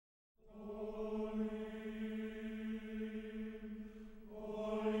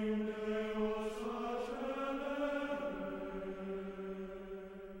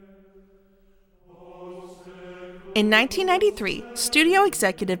In 1993, studio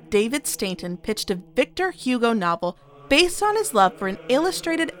executive David Stainton pitched a Victor Hugo novel based on his love for an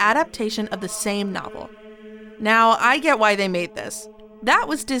illustrated adaptation of the same novel. Now, I get why they made this. That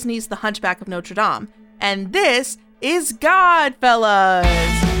was Disney's The Hunchback of Notre Dame, and this is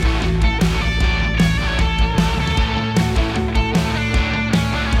Godfellas!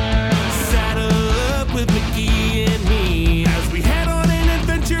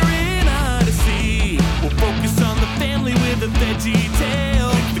 The veggie tale,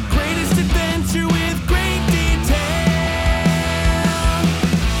 the greatest adventure with great detail.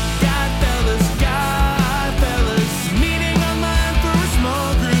 Godfellas, meeting online for a small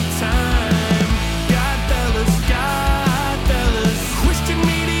group time. Godfellas, Christian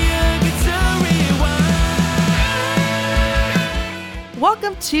media gets a rewind.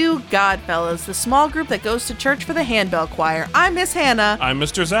 Welcome to Godfellas, the small group that goes to church for the handbell choir. I'm Miss Hannah. I'm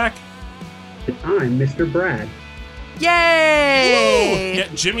Mr. Zach. I'm Mr. Brad. Yay! Woo! Yeah,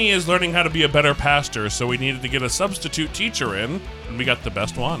 Jimmy is learning how to be a better pastor, so we needed to get a substitute teacher in, and we got the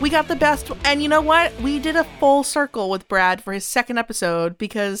best one. We got the best, and you know what? We did a full circle with Brad for his second episode,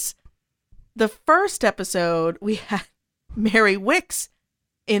 because the first episode, we had Mary Wicks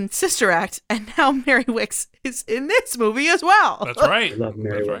in Sister Act, and now Mary Wicks is in this movie as well. That's right. I love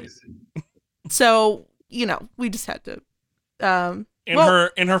Mary Wicks. Right. So, you know, we just had to... In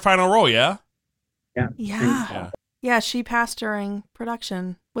her final role, yeah? Yeah. Yeah, she passed during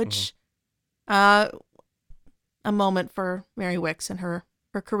production, which, a moment for Mary Wicks and her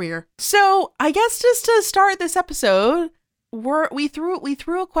career. So I guess just to start this episode, we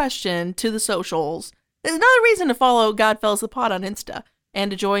threw a question to the socials. There's another reason to follow Godfellas the Pod on Insta and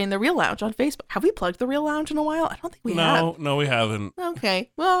to join the Real Lounge on Facebook. Have we plugged the Real Lounge in a while? I don't think we have. No, we haven't.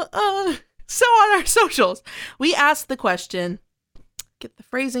 Okay, well, so on our socials, we asked the question, get the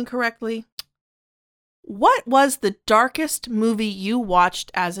phrasing correctly. What was the darkest movie you watched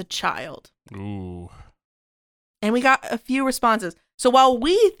as a child? Ooh. And we got a few responses. So while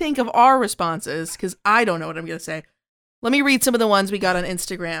we think of our responses, because I don't know what I'm going to say, let me read some of the ones we got on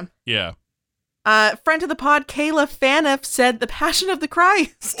Instagram. Yeah. Friend of the pod, Kayla Faniff, said The Passion of the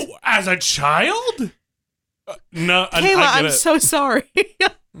Christ. Oh, as a child? No, Kayla, I I'm so sorry.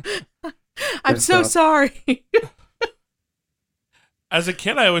 I'm so sorry. As a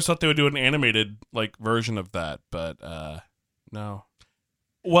kid, I always thought they would do an animated version of that, but no.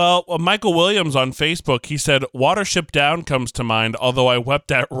 Well, Michael Williams on Facebook, he said, Watership Down comes to mind, although I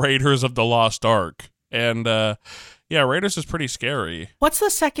wept at Raiders of the Lost Ark. And yeah, Raiders is pretty scary. What's the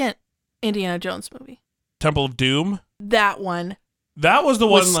second Indiana Jones movie? Temple of Doom? That one. That was the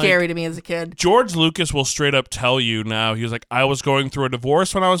one was scary to me as a kid. George Lucas will straight up tell you now, he was like, I was going through a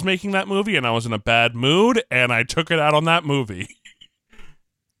divorce when I was making that movie, and I was in a bad mood, and I took it out on that movie.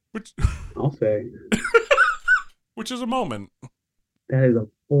 Which I'll say. Which is a moment. That is a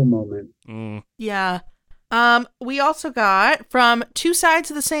full moment. Yeah. We also got from Two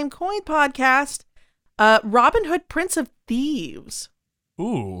Sides of the Same Coin podcast, Robin Hood, Prince of Thieves.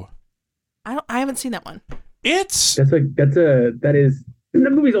 Ooh. I haven't seen that one. The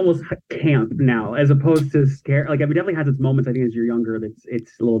movie's almost camp now, as opposed to scare. It definitely has its moments. I think as you're younger,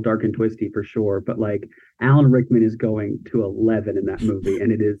 it's a little dark and twisty for sure. But Alan Rickman is going to 11 in that movie, and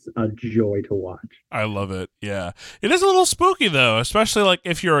it is a joy to watch. I love it. Yeah, it is a little spooky though, especially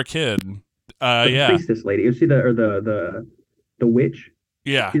if you're a kid. The priestess lady, is she the witch?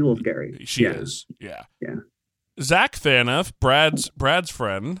 Yeah, she's a little scary. She is. Yeah. Yeah. Zach Faniff, Brad's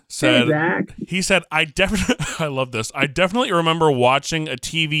friend, said, hey, Zach. He said, I love this. I definitely remember watching a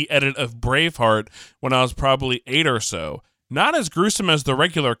TV edit of Braveheart when I was probably 8 or so. Not as gruesome as the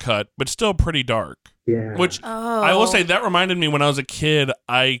regular cut, but still pretty dark. Yeah. Which I will say that reminded me when I was a kid,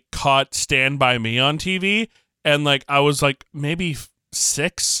 I caught Stand By Me on TV, and I was maybe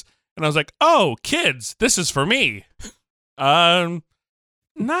 6, and I was like, oh, kids, this is for me. Not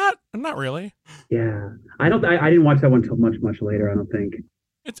really. Yeah, I didn't watch that one until much later. I don't think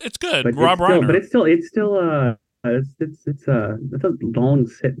it's good. But Rob Reiner. But it's still it's a long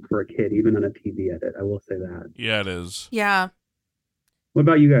sit for a kid, even on a TV edit. I will say that. Yeah, it is. Yeah. What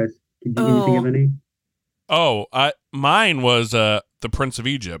about you guys? Did you think of any? Oh, mine was The Prince of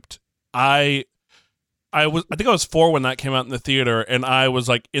Egypt. I think I was 4 when that came out in the theater, and I was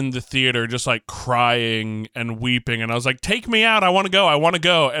in the theater just crying and weeping, and I was like, take me out, I want to go.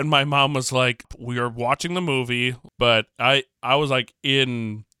 And my mom was like, we are watching the movie, but I was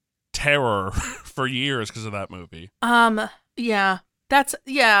in terror for years because of that movie. Yeah. I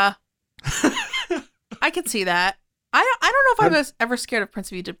can see that. I don't know if I was ever scared of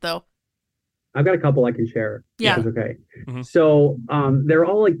Prince of Egypt though. I've got a couple I can share. Yeah. If it's okay. Mhm. So they're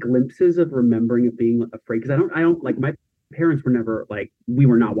all like glimpses of remembering of being afraid, because I don't like, my parents were never like, we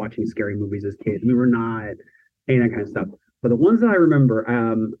were not watching scary movies as kids. We were not any of that kind of stuff. But the ones that I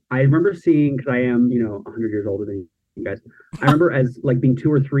remember seeing, because I am, 100 years older than you guys. I remember as like being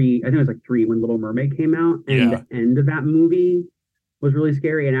 2 or 3, I think it was like 3 when Little Mermaid came out, and Yeah. the end of that movie was really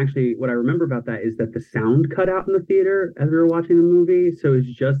scary. And actually, what I remember about that is that the sound cut out in the theater as we were watching the movie, so it's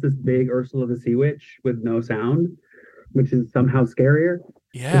just this big Ursula the Sea Witch with no sound, which is somehow scarier.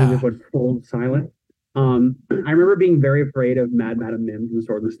 Because it just went full silent. I remember being very afraid of Mad Madam Mim from The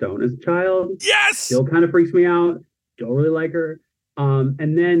Sword and the Stone as a child. Yes. Still kind of freaks me out. Don't really like her.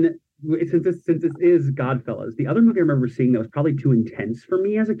 And then since this is Godfellas, the other movie I remember seeing that was probably too intense for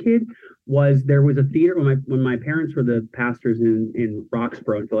me as a kid was, there was a theater when my parents were the pastors in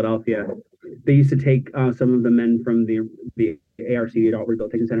Roxborough in Philadelphia. They used to take some of the men from the ARC, the Adult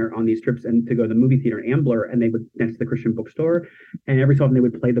Rehabilitation Center, on these trips and to go to the movie theater in Ambler, and they would next to the Christian bookstore, and every so often they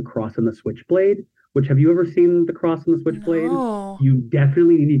would play The Cross and the Switchblade. Which, have you ever seen The Cross and the Switchblade? No. You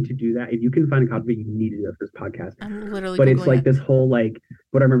definitely need to do that. If you can find a copy, you need to do it for this podcast. I'm literally But it's Googling like it. this whole, like,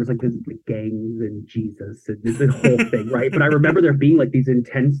 what I remember is like this, the gangs and Jesus and this whole thing, right? But I remember there being like these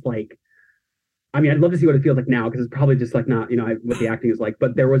intense, like, I mean, I'd love to see what it feels like now, because it's probably just like not, what the acting is like.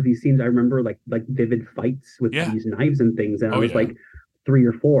 But there was these scenes I remember, like vivid fights with these knives and things, and I was like 3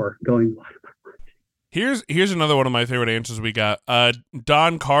 or 4, going, what am I watching? Here's another one of my favorite answers we got.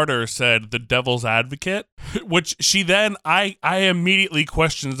 Don Carter said The Devil's Advocate, which she then, I immediately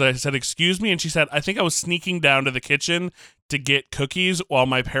questioned. I said, excuse me? And she said, I think I was sneaking down to the kitchen to get cookies while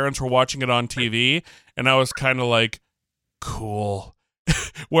my parents were watching it on TV. And I was kind of like, cool.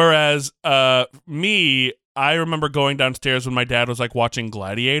 Whereas me, I remember going downstairs when my dad was like watching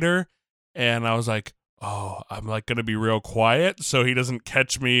Gladiator, and I was like, oh, I'm like going to be real quiet so he doesn't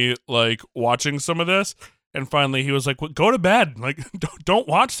catch me like watching some of this. And finally he was like, well, go to bed. Like, don't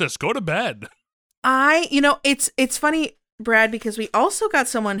watch this. Go to bed. It's funny, Brad, because we also got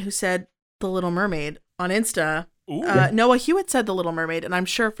someone who said The Little Mermaid on Insta. Ooh. Noah Hewitt said The Little Mermaid, and I'm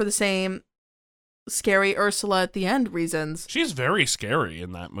sure for the same scary Ursula at the end reasons. She's very scary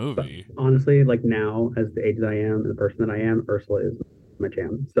in that movie. But honestly, like now, as the age that I am and the person that I am, Ursula is my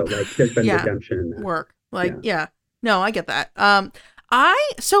jam. So like, there's been redemption in that. Work. Like, yeah. No, I get that.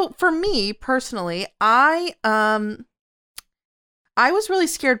 So for me personally, I was really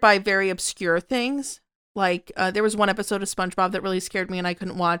scared by very obscure things. Like, there was one episode of SpongeBob that really scared me and I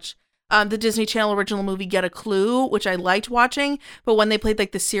couldn't watch. The Disney Channel original movie Get a Clue, which I liked watching, but when they played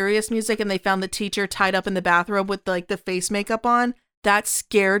like the serious music and they found the teacher tied up in the bathrobe with like the face makeup on, that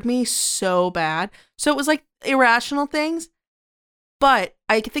scared me so bad. So it was like irrational things. But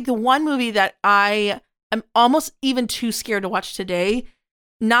I think the one movie that I am almost even too scared to watch today,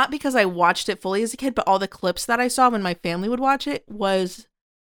 not because I watched it fully as a kid, but all the clips that I saw when my family would watch it, was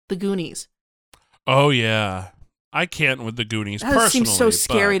The Goonies. Oh yeah, I can't with The Goonies. That seems so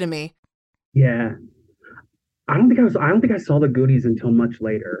scary to me. Yeah, I don't think I saw The Goonies until much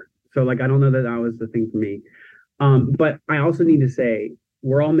later. So like, I don't know that was the thing for me. But I also need to say,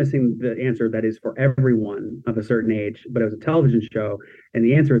 we're all missing the answer that is for everyone of a certain age, but it was a television show, and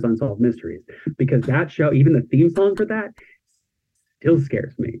the answer is Unsolved Mysteries, because that show, even the theme song for that, still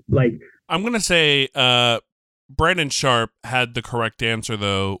scares me. Like, I'm gonna say, Brandon Sharp had the correct answer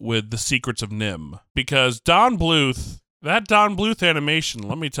though with The Secrets of Nim, because Don Bluth animation,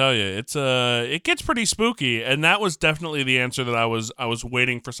 let me tell you, it gets pretty spooky, and that was definitely the answer that I was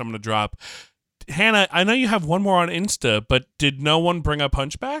waiting for someone to drop. Hannah, I know you have one more on Insta, but did no one bring up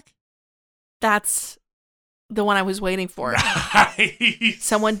Hunchback? That's the one I was waiting for. Nice.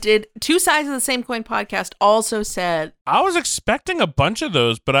 Someone did. Two Sides of the Same Coin podcast also said. I was expecting a bunch of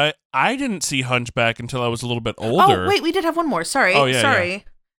those, but I didn't see Hunchback until I was a little bit older. Oh, wait, we did have one more. Sorry. Oh, yeah, sorry.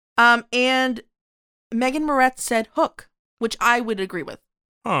 Yeah. And Megan Moretz said Hook, which I would agree with.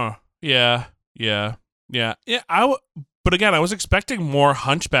 Huh. Yeah. But again, I was expecting more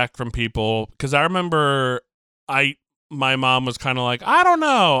Hunchback from people, because I remember my mom was kind of like, I don't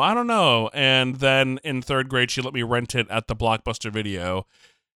know. And then in 3rd grade, she let me rent it at the Blockbuster Video.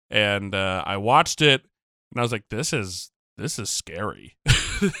 And I watched it, and I was like, this is scary.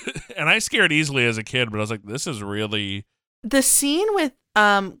 And I scared easily as a kid, but I was like, this is really... The scene with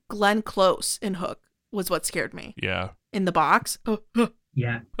Glenn Close in Hook was what scared me. Yeah. In the box.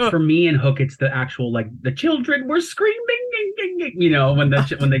 yeah, for me in Hook, it's the actual, like, the children were screaming, when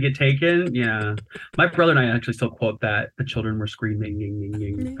they get taken. Yeah, my brother and I actually still quote that. The children were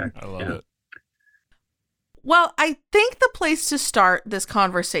screaming. I love it. Well, I think the place to start this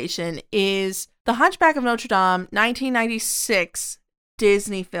conversation is The Hunchback of Notre Dame, 1996.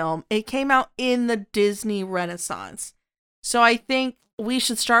 Disney film. It came out in the Disney Renaissance. So I think we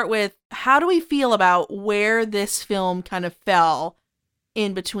should start with, how do we feel about where this film kind of fell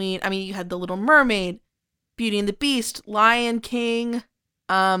in between? I mean, you had The Little Mermaid, Beauty and the Beast, Lion King.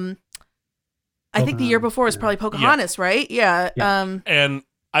 I think the year before was probably Pocahontas, right? Yeah. And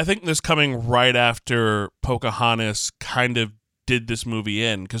I think this coming right after Pocahontas kind of did this movie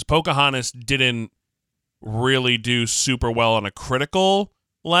in, because Pocahontas didn't really do super well on a critical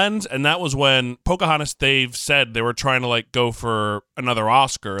lens, and that was when Pocahontas, they've said they were trying to like go for another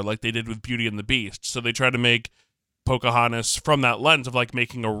Oscar like they did with Beauty and the Beast. So they tried to make Pocahontas from that lens of like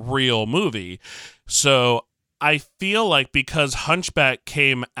making a real movie. So I feel like because Hunchback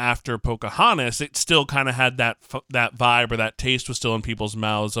came after Pocahontas, it still kind of had that vibe, or that taste was still in people's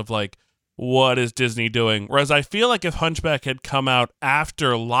mouths of like, what is Disney doing? Whereas I feel like if Hunchback had come out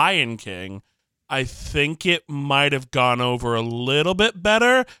after Lion King, I think it might have gone over a little bit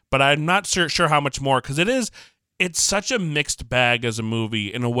better, but I'm not sure how much more, because it's such a mixed bag as a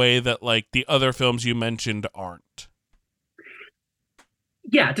movie in a way that like the other films you mentioned aren't.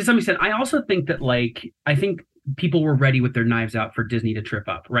 Yeah, to some extent. I also think that I think people were ready with their knives out for Disney to trip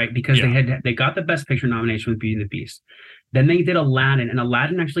up, right? Because they got the Best Picture nomination with Beauty and the Beast. Then they did Aladdin, and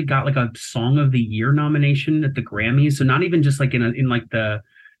Aladdin actually got like a Song of the Year nomination at the Grammys. So not even just like in like the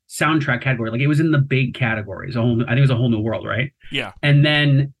soundtrack category, like it was in the big categories. I think it was A Whole New World, right? Yeah. And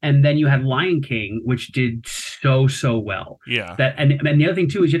then you had Lion King, which did so well. Yeah. And the other thing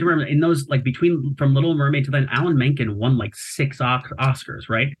too is you have to remember, in those, like from Little Mermaid to then, Alan Menken won like 6 Oscars,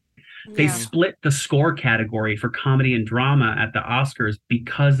 right? Yeah. They split the score category for comedy and drama at the Oscars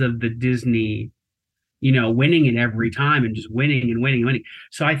because of the Disney, winning it every time and just winning and winning and winning.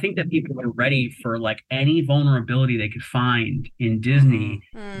 So I think that people were ready for like any vulnerability they could find in Disney.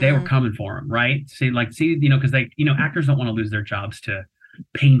 They were coming for them, right? Because actors don't want to lose their jobs to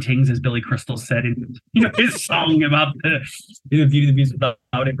paintings, as Billy Crystal said in his song about the Beauty and the Beast without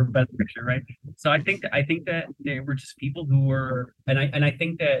it for Best Picture, right? So I think that they were just people who were, and I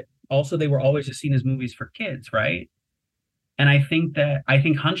think that also they were always just seen as movies for kids, right? And I think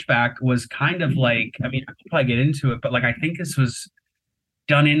Hunchback was kind of like, I mean, I'll probably get into it, but like I think this was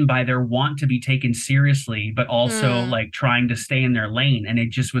done in by their want to be taken seriously, but also like trying to stay in their lane. And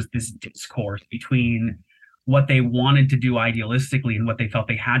it just was this discourse between what they wanted to do idealistically and what they felt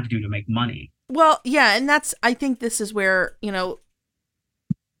they had to do to make money. Well, yeah, and I think this is where,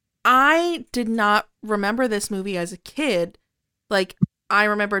 I did not remember this movie as a kid. Like, I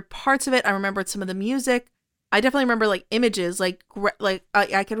remembered parts of it. I remembered some of the music. I definitely remember like images, like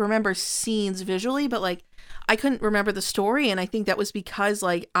I could remember scenes visually, but like I couldn't remember the story. And I think that was because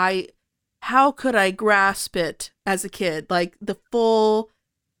like how could I grasp it as a kid? Like the full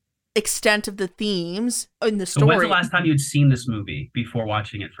extent of the themes in the story. So when's the last time you'd seen this movie before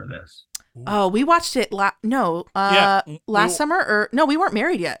watching it for this? Oh, we watched it last summer, or no, we weren't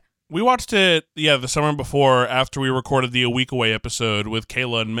married yet. We watched it, the summer before, after we recorded the A Week Away episode with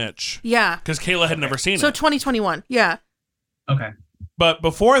Kayla and Mitch. Yeah. Because Kayla had never seen it. So 2021, yeah. Okay. But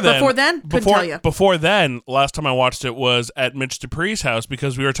before then, couldn't tell you. Before then, last time I watched it was at Mitch Dupree's house,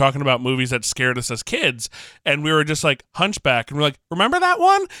 because we were talking about movies that scared us as kids, and we were just like, Hunchback, and we're like, remember that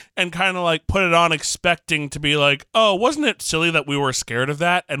one? And kind of like put it on expecting to be like, oh, wasn't it silly that we were scared of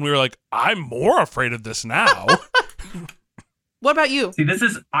that? And we were like, I'm more afraid of this now. What about you? See,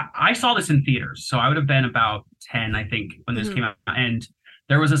 I saw this in theaters, so I would have been about 10, I think, when this came out. And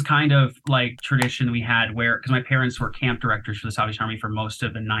there was this kind of like tradition we had where, because my parents were camp directors for the Salvation Army for most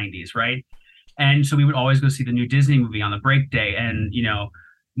of the 90s, right? And so we would always go see the new Disney movie on the break day. And,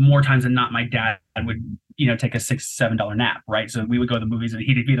 more times than not, my dad would, take a $6-7 nap, right? So we would go to the movies and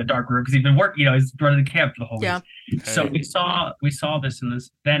he'd be in the dark room because he'd been working, he's running the camp for the whole week. So we saw this and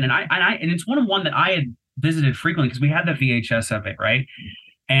this then. And it's one that I had visited frequently because we had the VHS of it, right?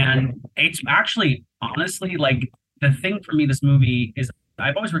 And it's actually, honestly, like the thing for me, this movie is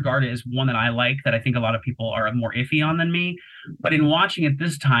I've always regarded it as one that I like, that I think a lot of people are more iffy on than me. But in watching it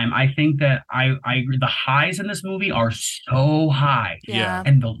this time, I think that I agree. The highs in this movie are so high. Yeah.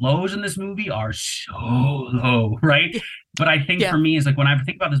 And the lows in this movie are so low, right? But I think for me is like when I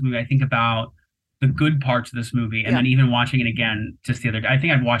think about this movie, I think about the good parts of this movie. And then even watching it again just the other day, I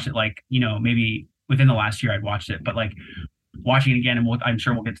think I'd watched it like, maybe within the last year I'd watched it, but like watching it again, and I'm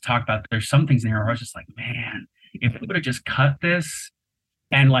sure we'll get to talk about it, there's some things in here where I was just like, man, if we would have just cut this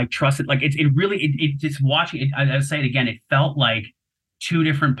and like trusted, like it really just watching it, I'll say it again, it felt like two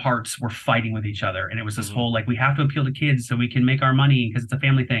different parts were fighting with each other, and it was this whole like, we have to appeal to kids so we can make our money because it's a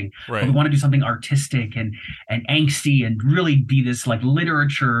family thing. Right. But we want to do something artistic and angsty and really be this like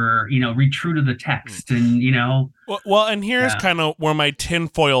literature, read true to the text, and Well, and here's kind of where my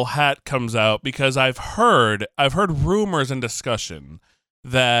tinfoil hat comes out, because I've heard rumors and discussion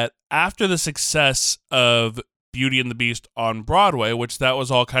that after the success of Beauty and the Beast on Broadway, which that was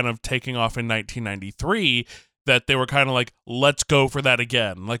all kind of taking off in 1993, that they were kind of like, let's go for that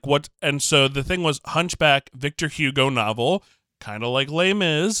again. Like what? And so the thing was Hunchback, Victor Hugo novel, kind of like Les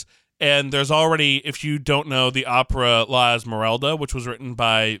Mis. And there's already, if you don't know, the opera La Esmeralda, which was written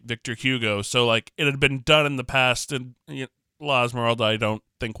by Victor Hugo. So like it had been done in the past, and La Esmeralda I don't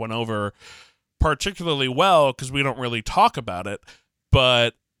think went over particularly well because we don't really talk about it.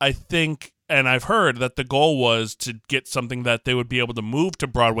 But I think, and I've heard that the goal was to get something that they would be able to move to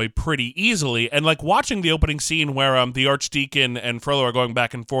Broadway pretty easily. And like watching the opening scene where the Archdeacon and Frollo are going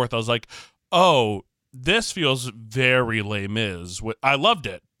back and forth, I was like, oh, this feels very Les Mis. I loved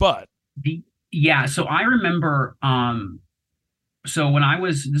it, but so I remember so when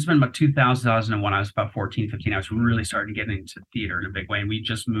this has been about 2001, I was about 14, 15, I was really starting to get into theater in a big way, and we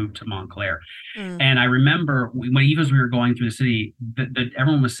just moved to Montclair. And I remember even as we were going through the city,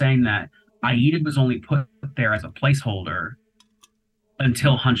 everyone was saying that Aida was only put there as a placeholder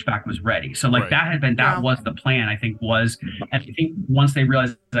until Hunchback was ready. So like that was the plan, I think once they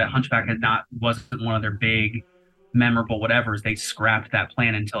realized that Hunchback wasn't one of their big memorable whatevers, they scrapped that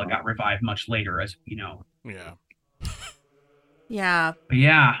plan until it got revived much later, as you know. Yeah. But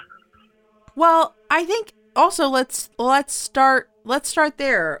yeah. Well, I think also let's start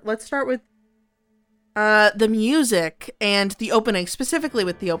there. Let's start with the music and the opening, specifically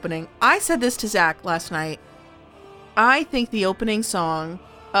with the opening. I said this to Zach last night. I think the opening song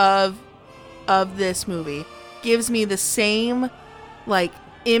of this movie gives me the same like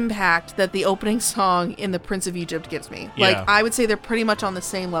impact that the opening song in The Prince of Egypt gives me. Yeah. Like I would say they're pretty much on the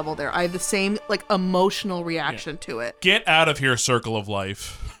same level there. I have the same like emotional reaction to it. Get out of here, Circle of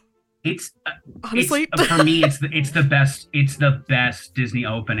Life. It's honestly for me it's the best Disney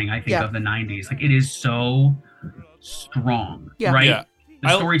opening I think of the 90s. Like it is so strong, right? Yeah.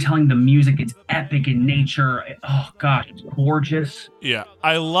 The storytelling, the music, it's epic in nature. Oh gosh, it's gorgeous. Yeah,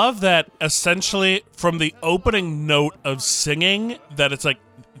 I love that essentially from the opening note of singing that it's like,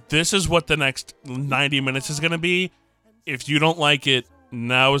 this is what the next 90 minutes is going to be. If you don't like it,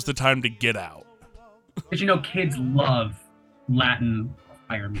 now is the time to get out. Because kids love Latin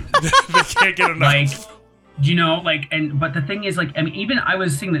fire music. They can't get enough. But the thing is, even I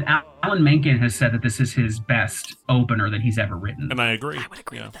was seeing that Alan Menken has said that this is his best opener that he's ever written. And I agree. I would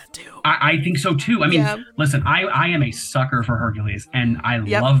agree with that too. I think so too. I mean, listen, I am a sucker for Hercules, and I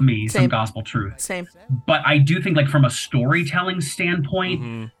love me some gospel truth. Same. But I do think, like, from a storytelling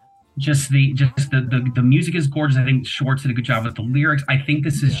standpoint, just the music is gorgeous. I think Schwartz did a good job with the lyrics. I think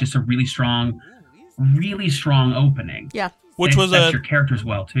this is just a really strong opening. Yeah. Which was your characters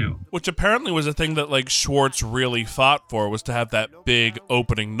well too. Which apparently was a thing that like Schwartz really fought for, was to have that big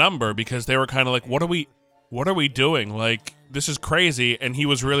opening number, because they were kind of like, what are we doing? Like, this is crazy. And he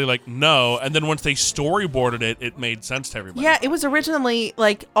was really like, no. And then once they storyboarded it, it made sense to everybody. Yeah, it was originally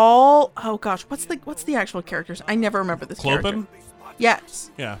like what's the actual characters? I never remember this Clopin? character.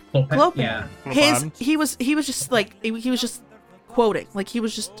 Yes. Yeah. Clopin. Yeah. He was just like he was just quoting, like he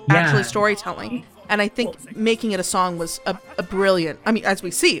was just actually storytelling. And I think making it a song was a brilliant, I mean, as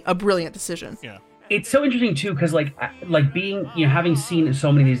we see, a brilliant decision. Yeah. It's so interesting too, because like being, having seen so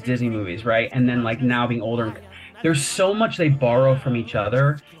many of these Disney movies, right? And then like now being older, there's so much they borrow from each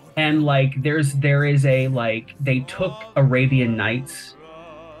other. And like there is a like, they took Arabian Nights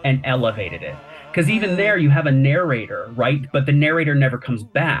and elevated it. Because even there you have a narrator, right? But the narrator never comes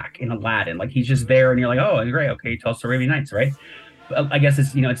back in Aladdin. Like he's just there and you're like, oh, great, okay, tell us Arabian Nights, right? I guess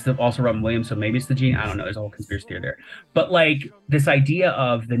it's, it's also Robin Williams, so maybe it's the genie. I don't know. There's a whole conspiracy theory there. But like this idea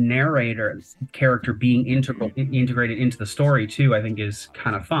of the narrator character being integrated into the story too, I think is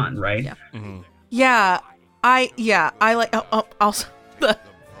kind of fun, right? Yeah. Mm-hmm. I like also the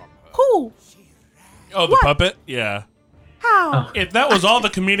who. Oh, the puppet? Yeah. How? If that was all the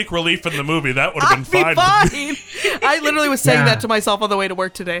comedic relief in the movie, that would have been fine. I literally was saying that to myself on the way to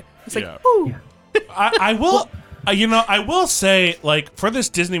work today. It's like, who? I will. I will say, like, for this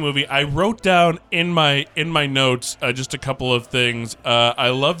Disney movie, I wrote down in my notes just a couple of things. I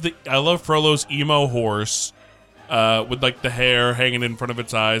love Frollo's emo horse with like the hair hanging in front of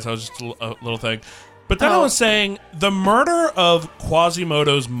its eyes. That was just a little thing. But then I was saying the murder of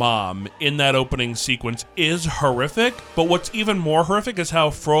Quasimodo's mom in that opening sequence is horrific. But what's even more horrific is how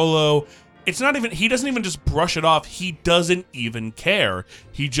Frollo it's not even, he doesn't even just brush it off. He doesn't even care.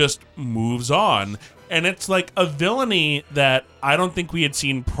 He just moves on. And it's like a villainy that I don't think we had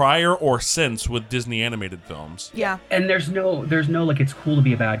seen prior or since with Disney animated films. Yeah. And there's no like it's cool to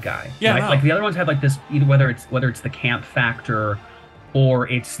be a bad guy. Yeah, right? no. Like the other ones have like this, either whether it's the camp factor or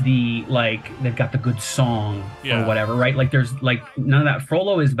it's the like they've got the good song Yeah. or whatever, right? Like there's like none of that.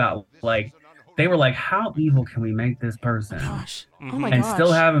 Frollo is about like they were like, how evil can we make this person Gosh. Oh Mhm. my and gosh.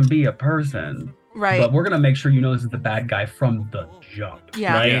 still have him be a person? Right. But we're gonna make sure you know this is the bad guy from the jump.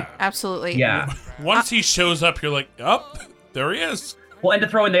 Yeah. Right? Yeah. Absolutely. Yeah. Once he shows up, you're like, oh, there he is. Well, and to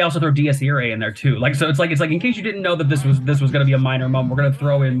throw in, they also throw Dies Irae in there too. Like, so it's like in case you didn't know that this was going to be a minor moment, we're going to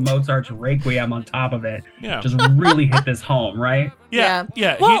throw in Mozart's Requiem on top of it. Yeah. Just really hit this home, right? Yeah.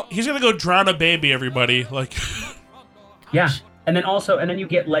 Yeah. Yeah. Well- He's going to go drown a baby, everybody. Like, Yeah. And then you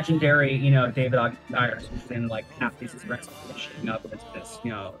get legendary, David August who's in like half pieces of showing up as this,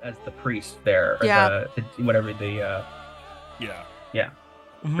 as the priest there, or Yeah. yeah.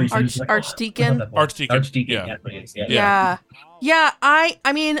 Mhm. priest who's like, Archdeacon? I love that voice. Archdeacon, Archdeacon, yeah. yeah, that's what it is, yeah. Yeah. Yeah,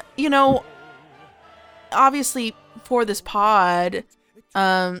 I mean, obviously for this pod,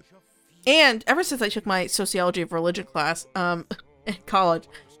 and ever since I took my sociology of religion class, in college,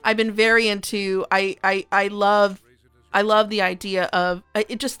 I've been very into, I love the idea of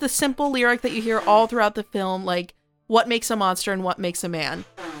just the simple lyric that you hear all throughout the film, like what makes a monster and what makes a man,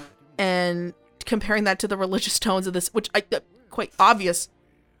 and comparing that to the religious tones of this, which I quite obviously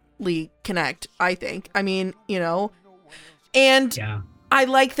connect, I think. I mean, and Yeah. I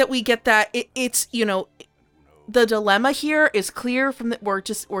like that we get that it's the dilemma here is clear from that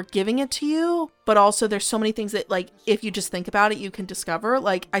we're giving it to you, but also there's so many things that, like, if you just think about it, you can discover.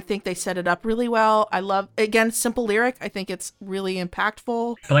 Like, I think they set it up really well. I love, again, simple lyric. I think it's really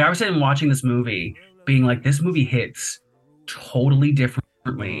impactful. But like I was sitting watching this movie, being like, this movie hits totally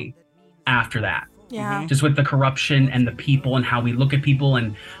differently after that. Yeah. Just with the corruption and the people and how we look at people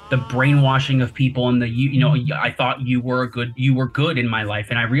and the brainwashing of people and I thought you were good in my life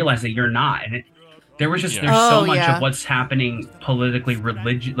and I realized that you're not. And there's so much of what's happening politically,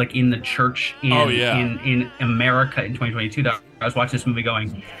 religious, like in the church in America in 2022 that I was watching this movie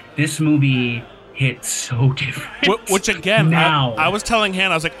going, this movie hit so different. Which again, now I was telling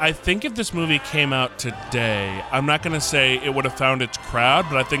Hannah, I was like, I think if this movie came out today, I'm not going to say it would have found its crowd,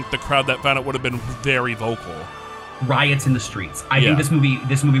 but I think the crowd that found it would have been very vocal. Riots in the streets. I think this movie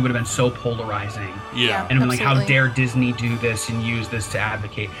would have been so polarizing. Yeah. And I'm like, how Absolutely. dare Disney do this and use this to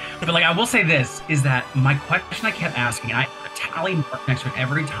advocate? But like, I will say this is that my question I kept asking, and I tally mark next to it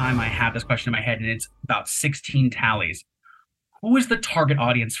every time I have this question in my head, and it's about 16 tallies. Who is the target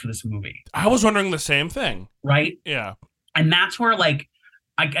audience for this movie? I was wondering the same thing. Right? Yeah. And that's where like,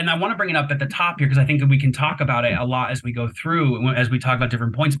 I want to bring it up at the top here because I think that we can talk about it a lot as we go through, as we talk about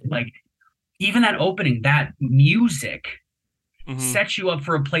different points. But like, even that opening, that music sets you up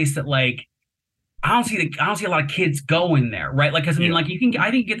for a place that like, I don't see a lot of kids going there, right? Like, cause I mean, like I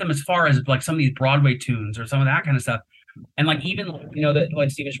think you get them as far as like some of these Broadway tunes or some of that kind of stuff. And like, even, that when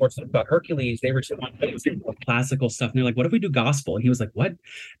Stephen Schwartz talked about Hercules, they were just wanting classical stuff. And they're like, what if we do gospel? And he was like, what?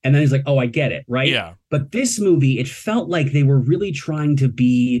 And then he's like, oh, I get it. Right. Yeah. But this movie, it felt like they were really trying to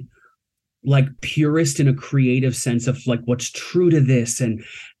be like purist in a creative sense of like what's true to this and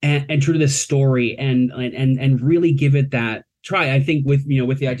true to this story and really give it that try. I think with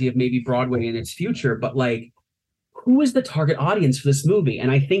the idea of maybe Broadway in its future, but like, who is the target audience for this movie?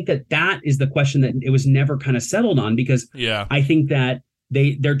 And I think that is the question that it was never kind of settled on, because I think that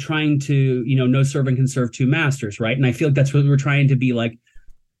they're trying to, no servant can serve two masters, right? And I feel like that's what we're trying to be like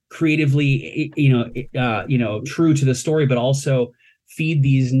creatively, true to the story, but also feed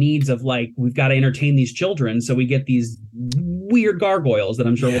these needs of like, we've got to entertain these children. So we get these weird gargoyles that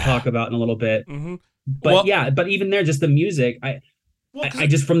I'm sure we'll talk about in a little bit. Mm-hmm. But but even there, just the music, I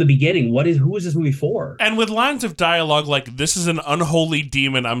just from the beginning, who is this movie for? And with lines of dialogue like, this is an unholy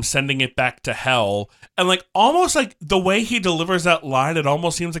demon, I'm sending it back to hell. And like, almost like the way he delivers that line, it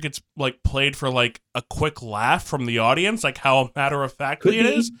almost seems like it's like played for like a quick laugh from the audience, like how matter-of-factly it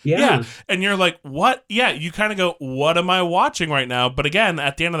is. Yeah. And you're like, what? Yeah, you kind of go, what am I watching right now? But again,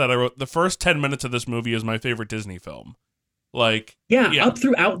 at the end of that, I wrote, the first 10 minutes of this movie is my favorite Disney film. Like, up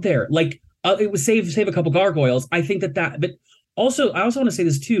throughout there. Like, it was save a couple gargoyles. I think that but also, I also want to say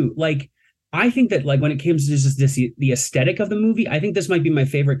this too. Like, I think that like when it comes to just the aesthetic of the movie, I think this might be my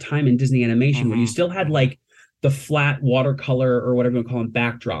favorite time in Disney animation, where you still had like the flat watercolor or whatever you call them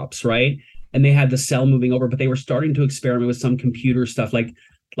backdrops, right? And they had the cell moving over, but they were starting to experiment with some computer stuff. Like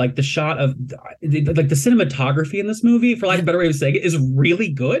Like the shot of like the cinematography in this movie, for lack of a better way of saying it, is really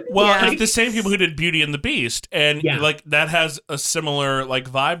good. Well, Yeah. it's the same people who did Beauty and the Beast, and Yeah. like that has a similar like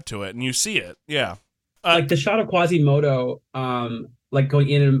vibe to it, and you see it. Yeah. Like the shot of Quasimodo, like going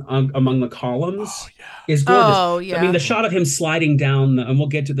in among the columns Oh yeah. is gorgeous. Oh, yeah. I mean, the shot of him sliding down, and we'll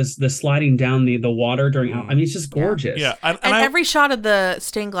get to this, the sliding down the water during. Mm. I mean, it's just gorgeous. Yeah. And every shot of the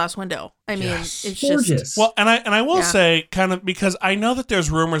stained glass window. I mean, Yes. it's gorgeous. just Well, and I will Yeah. say, kind of, because I know that there's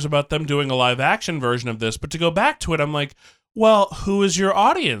rumors about them doing a live action version of this, but to go back to it, I'm like, well, who is your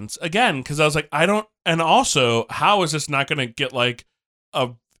audience? Again, because I was like, I don't, and also, how is this not going to get like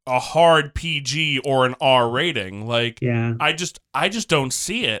a hard PG or an R rating? Like, Yeah. I just don't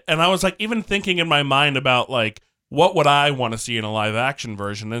see it. And I was like, even thinking in my mind about like, what would I want to see in a live action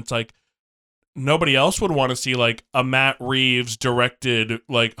version? And it's like, nobody else would want to see like a Matt Reeves directed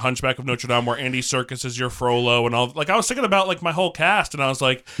like Hunchback of Notre Dame where Andy Serkis is your Frollo and all. Like, I was thinking about like my whole cast, and I was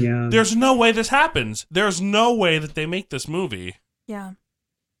like, Yeah. there's no way this happens. There's no way that they make this movie. yeah.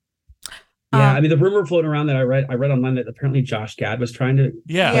 Yeah, I mean, the rumor floating around that I read online that apparently Josh Gad was trying to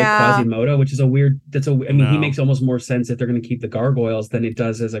Yeah. play Yeah. Quasimodo, which is a weird. I mean, he No. makes almost more sense if they're going to keep the gargoyles than it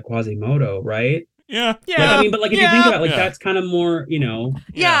does as a Quasimodo, right? Yeah. Like, I mean, but like if you think about it, like Yeah. that's kind of more,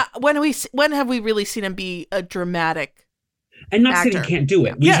 Yeah. When have we really seen him be a dramatic? and not saying Actor. he can't do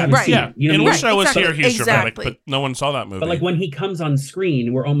it. We Yeah, just haven't right. seen Yeah. it. You know In what I Wish mean? I Was Exactly. Here, he's dramatic, Exactly. but no one saw that movie. But like when he comes on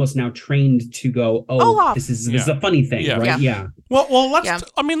screen, we're almost now trained to go, Oh, this is a funny thing, Yeah. right? Yeah. Yeah. Well, let's. Yeah.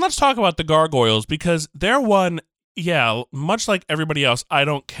 I mean, let's talk about the Gargoyles because they're one. Yeah, much like everybody else, I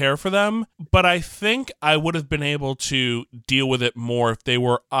don't care for them, but I think I would have been able to deal with it more if they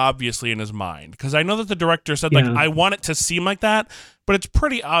were obviously in his mind. Because I know that the director said, like, Yeah. I want it to seem like that, but it's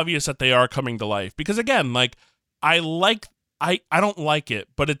pretty obvious that they are coming to life. Because again, like, I don't like it,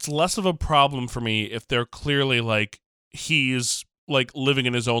 but it's less of a problem for me if they're clearly like he's like living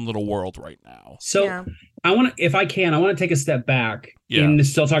in his own little world right now. So Yeah. I want to, if I can, I want to take a step back Yeah. in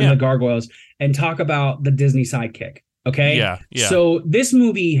still talking Yeah. about Gargoyles and talk about the Disney sidekick. Okay. Yeah, yeah. So this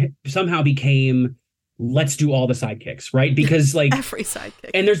movie somehow became, let's do all the sidekicks, right? Because like, Every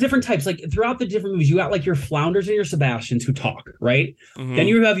sidekick. and there's different types, like throughout the different movies, you got like your Flounders and your Sebastians who talk, right? Mhm. Then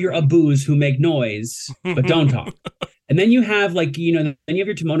you have your Abus who make noise, but don't talk. And then you have like, then you have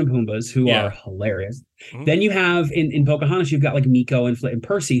your Timon and Pumbas who Yeah. are hilarious. Mhm. Then you have in Pocahontas, you've got like Miko and Flit and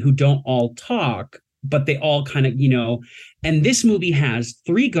Percy who don't all talk, but they all kind of, and this movie has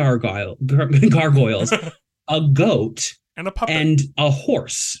 3 gargoyles, a goat, and a puppet. and a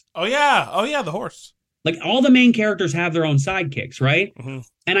horse. Oh yeah, the horse. Like all the main characters have their own sidekicks, right? Mhm.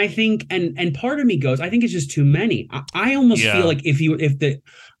 And I think, and part of me goes, I think it's just too many. I almost Yeah. feel like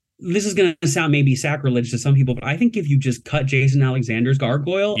this is going to sound maybe sacrilege to some people, but I think if you just cut Jason Alexander's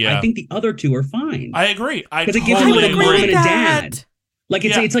gargoyle, Yeah. I think the other 2 are fine. I agree. I 'Cause it gives I them would like agree mom with and that. dad. Like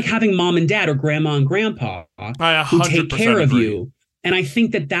it's Yeah. it's like having mom and dad or grandma and grandpa I who 100% take care of agree. you. And I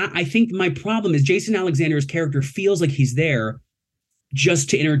think I think my problem is Jason Alexander's character feels like he's there just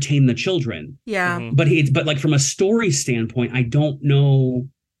to entertain the children. Yeah. Mhm. But like from a story standpoint, I don't know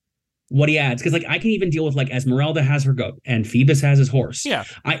what he adds. Because like I can even deal with like Esmeralda has her goat and Phoebus has his horse. Yeah.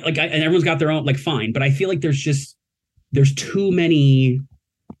 And everyone's got their own, like fine. But I feel like there's too many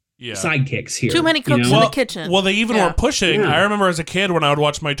Yeah. sidekicks here. Too many cooks know? in the kitchen. Well, they even Yeah. were pushing. Yeah. I remember as a kid when I would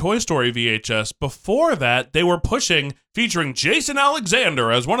watch my Toy Story VHS. Before that, they were pushing featuring Jason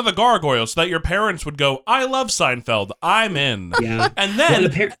Alexander as one of the gargoyles, so that your parents would go, "I love Seinfeld. I'm in." Yeah. And Well, then, the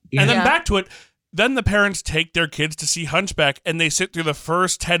par- yeah. and then Yeah. back to it. Then the parents take their kids to see Hunchback, and they sit through the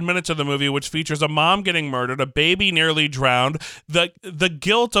first 10 minutes of the movie, which features a mom getting murdered, a baby nearly drowned, the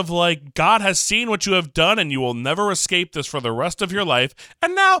guilt of like, God has seen what you have done, and you will never escape this for the rest of your life.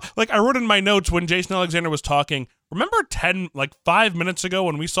 And now, like I wrote in my notes when Jason Alexander was talking, remember 5 minutes ago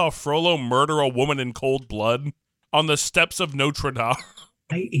when we saw Frollo murder a woman in cold blood on the steps of Notre Dame?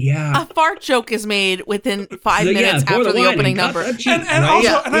 Yeah. A fart joke is made within 5 Yeah, minutes pour after the wine opening and cut number. that cheek, And right? also,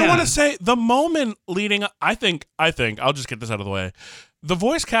 Yeah. and I Yeah. want to say the moment leading up, I think I'll just get this out of the way. The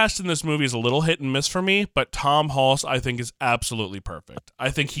voice cast in this movie is a little hit and miss for me, but Tom Hulse I think is absolutely perfect.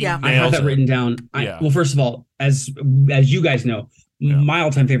 I think he Yeah. I have nails that it. written down. Yeah. Well, first of all, as you guys know, Yeah. my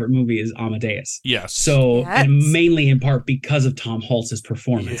all-time favorite movie is Amadeus. Yes. So, Yes. and mainly in part because of Tom Hulse's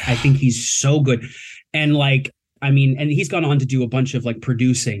performance. Yeah. I think he's so good. And like, I mean, and he's gone on to do a bunch of like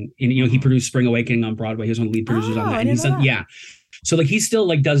producing. And, he produced Spring Awakening on Broadway. He was one of the lead producers Oh, on that. I And he's didn't done, know that. yeah. So like, he still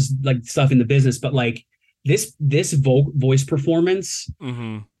like does like stuff in the business, but like this voice performance,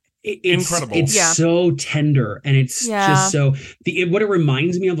 hmm it's Incredible. It's Yeah. so tender, and it's Yeah. just so what it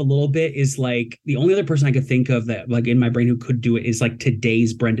reminds me of a little bit is like the only other person I could think of that like in my brain who could do it is like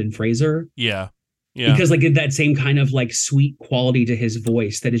today's Brendan Fraser. Yeah. Yeah. Because like that same kind of like sweet quality to his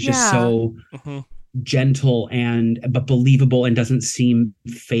voice that is just Yeah. so gentle but believable and doesn't seem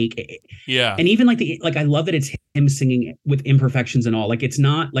fake. Yeah. And even like I love that it's him singing with imperfections and all. Like it's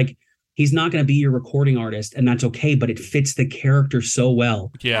not like he's not going to be your recording artist, and that's okay, but it fits the character so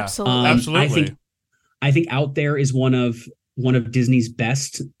well. Yeah. Absolutely. Absolutely. I think Out There is one of Disney's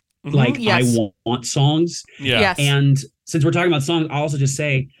best like Yes. I Want songs. Yeah. Yes. And since we're talking about songs, I'll also just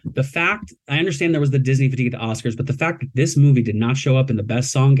say the fact, I understand there was the Disney fatigue at the Oscars, but the fact that this movie did not show up in the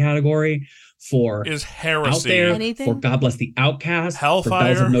best song category for Is Out heresy. There, Anything? for God Bless the Outcast,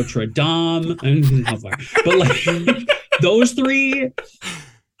 Hellfire. for Bells of Notre Dame, and Hellfire. But like those three,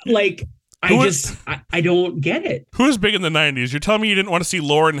 like I don't get it. Who was big in the 90s? You're telling me you didn't want to see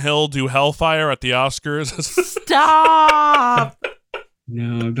Lauryn Hill do Hellfire at the Oscars? Stop.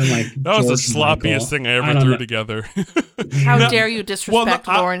 No, I've been like That was the George sloppiest Michael. thing I I ever don't threw know. together. How No. dare you disrespect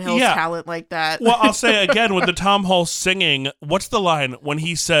Well, no, Lauryn Hill's yeah. talent like that? Well, I'll say again with the Tom Hall singing, what's the line when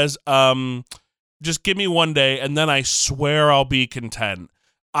he says, just give me one day and then I swear I'll be content.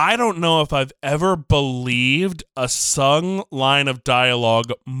 I don't know if I've ever believed a sung line of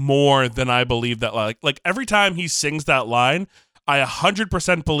dialogue more than I believe that line. Like every time he sings that line, I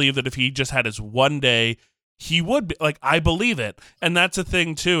 100% believe that if he just had his one day, he would be like, I believe it. And that's the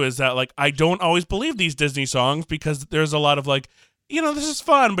thing too, is that like, I don't always believe these Disney songs because there's a lot of like, you know, this is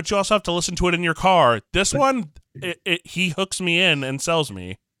fun, but you also have to listen to it in your car. This one, he hooks me in and sells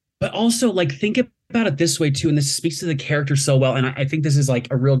me. But also, like, think about it this way too, and this speaks to the character so well. And I think this is like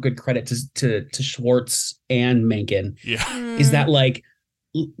a real good credit to Schwartz and Menken. Yeah. Is that like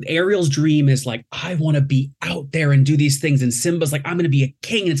Ariel's dream is like, I want to be out there and do these things, and Simba's like, I'm going to be a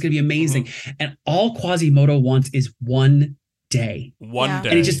king and it's going to be amazing. And all Quasimodo wants is one day. One day.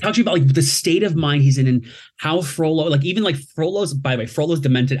 And it just talks to you about like the state of mind he's in and how Frollo, like even like Frollo's, by the way, Frollo's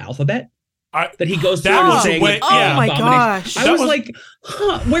demented alphabet that he goes through That and was saying, way- like, yeah. Oh my abomination. gosh. I That was was-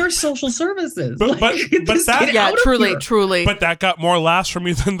 like, where's social services? But- but Just that- get Yeah, out of truly, here. truly. But that got more laughs from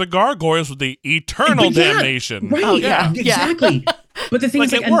me than the Gargoyles with the eternal But yeah, damnation. Right. Oh, yeah. Exactly. But the thing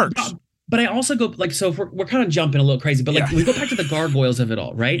is, Like, like, it works. But I also go like, so if we're kind of jumping a little crazy, but like Yeah. we go back to the gargoyles of it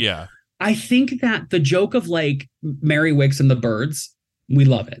all, right? Yeah. I think that the joke of like Mary Wicks and the birds, we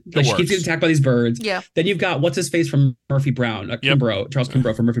love it. Like she keeps works. getting attacked by these birds. Yeah. Then you've got what's his face from Murphy Brown, Yep. Charles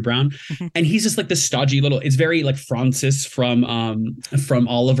Kimbrough from Murphy Brown, and he's just like the stodgy little. It's very like Francis from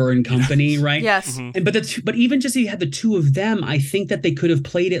Oliver and Company, right? Yes. Mhm. And but even just he had the two of them, I think that they could have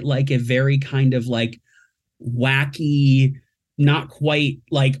played it like a very kind of like wacky, not quite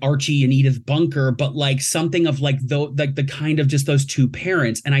like Archie and Edith Bunker, but like something of like the kind of just those two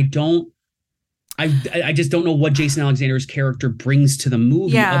parents. And I just don't know what Jason Alexander's character brings to the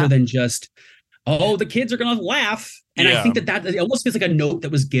movie Yeah. other than just, oh, the kids are gonna laugh. And I Yeah. think that it almost feels like a note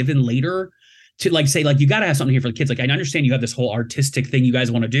that was given later to like say like, you got to have something here for the kids. Like I understand you have this whole artistic thing you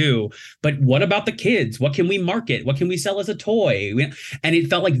guys want to do, but what about the kids? What can we market? What can we sell as a toy? And it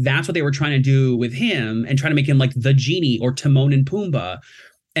felt like that's what they were trying to do with him and trying to make him like the genie or Timon and Pumbaa.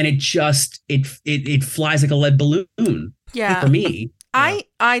 And it just it flies like a lead balloon Yeah. for me. I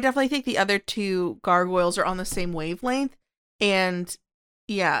definitely think the other two gargoyles are on the same wavelength. And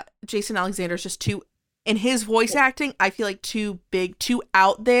yeah, Jason Alexander's just too, in his voice acting, I feel like too big, too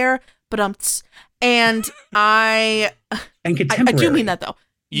out there. But and I Contemporary. do mean that though.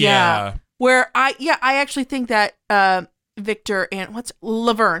 Yeah. Where I actually think that Victor and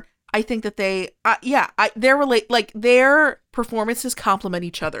Laverne, I think that they their performances complement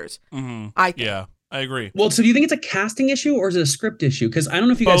each other's. Mm-hmm. I think. Yeah. I agree. Well, so do you think it's a casting issue or is it a script issue? Because I don't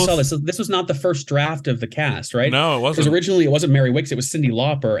know if you guys Both. saw this. So this was not the first draft of the cast, right? No, it Because wasn't. originally it wasn't Mary Wicks, it was Cyndi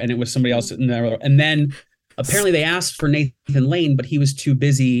Lauper, and it was somebody else in there. And then apparently they asked for Nathan Lane, but he was too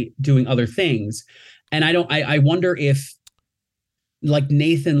busy doing other things. And I wonder if like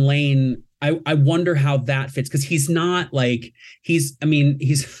Nathan Lane, I wonder how that fits because he's not like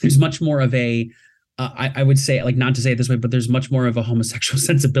there's much more of a I would say, like, not to say it this way, but there's much more of a homosexual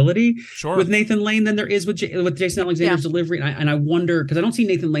sensibility Sure. with Nathan Lane than there is with Jason Alexander's delivery. And I wonder, because I don't see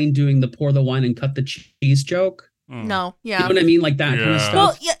Nathan Lane doing the pour the wine and cut the cheese joke. Mm. No, You yeah. know what I mean? Like that kind of Yeah. stuff.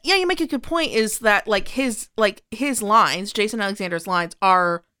 Well, yeah, you make a good point. Is that like his lines, Jason Alexander's lines,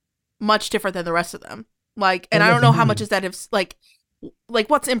 are much different than the rest of them. Like, and I don't know how much is that if like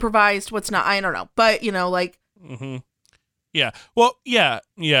what's improvised, what's not. I don't know, but like. Mm-hmm. Yeah. Well, yeah.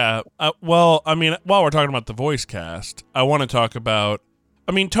 Well, I mean, while we're talking about the voice cast, I want to talk about,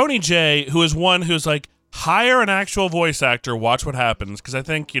 Tony Jay, who is one who's like, hire an actual voice actor, watch what happens. Because I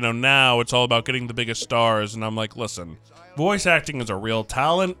think, now it's all about getting the biggest stars. And I'm like, listen, voice acting is a real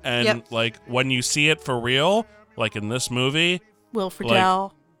talent. And like, when you see it for real, like in this movie, Will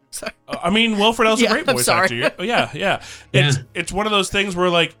Friedle. Sorry. I mean, Will Friedle's a great I'm voice sorry. actor. Yeah. Yeah. It's one of those things where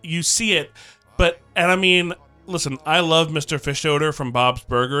like you see it, and I mean, listen, I love Mr. Fischoeder from Bob's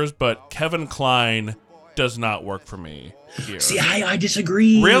Burgers, but Kevin Kline does not work for me here. See, I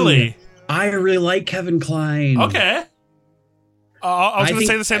disagree. Really? I really like Kevin Kline. Okay. I was going to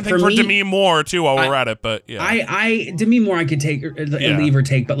say the same thing for me, Demi Moore too while we're at it, but yeah. Demi Moore I could take leave or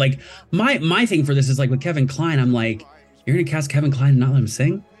take, but like my thing for this is like with Kevin Kline, I'm like, you're gonna cast Kevin Kline and not let him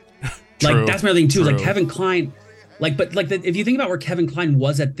sing? Like that's my thing too. Is like Kevin Kline, if you think about where Kevin Kline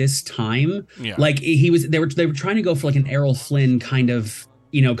was at this time, like they were trying to go for like an Errol Flynn kind of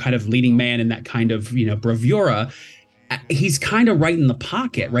leading man in that kind of bravura. He's kind of right in the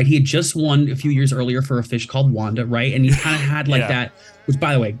pocket, right? He had just won a few years earlier for A Fish Called Wanda, right? And he kind of had like that, which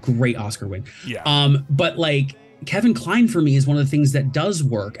by the way, great Oscar win. Yeah. But like Kevin Kline for me is one of the things that does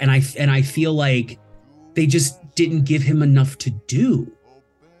work, and I feel like they just didn't give him enough to do.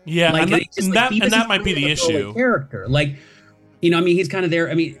 Yeah, like, that might be the issue. Character, like, I mean, he's kind of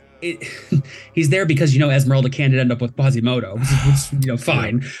there. I mean, he's there because Esmeralda can't end up with Quasimodo, which is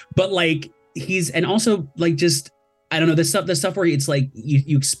fine. But like and also like just. I don't know, this stuff where it's like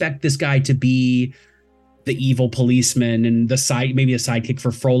you expect this guy to be the evil policeman and maybe a sidekick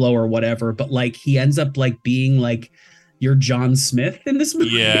for Frollo or whatever, but like he ends up like being like your John Smith in this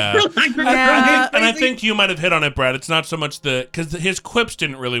movie. Yeah. And I think you might have hit on it, Brad. It's not so much because his quips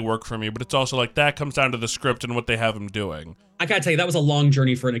didn't really work for me, but it's also like that comes down to the script and what they have him doing. I gotta tell you, that was a long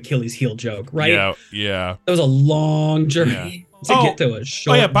journey for an Achilles heel joke, right? Yeah. That was a long journey. To get to a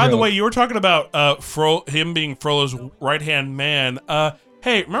short by the joke. way, you were talking about him being Frollo's right-hand man.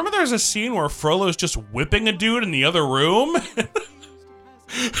 Hey, remember there's a scene where Frollo's just whipping a dude in the other room?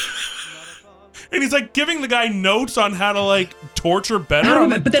 And he's like giving the guy notes on how to like torture better.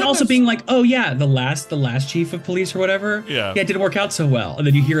 But then also being like, oh yeah, the last chief of police or whatever. Yeah, it didn't work out so well. And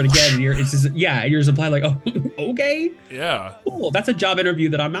then you hear it again, and you're implied like, oh, okay. Yeah. Cool. That's a job interview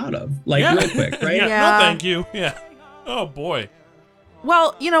that I'm out of. Like real quick, right? No, thank you. Yeah. Oh boy.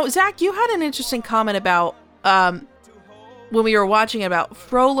 Well, Zach, you had an interesting comment about when we were watching about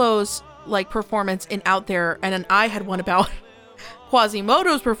Frollo's like performance in Out There, and then I had one about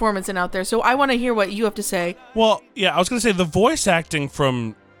Quasimodo's performance in Out There. So I want to hear what you have to say. Well, yeah, I was going to say the voice acting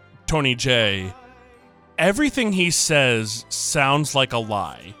from Tony Jay, everything he says sounds like a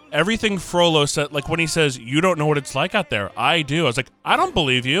lie. Everything Frollo said, like when he says, "You don't know what it's like out there." I do. I was like, I don't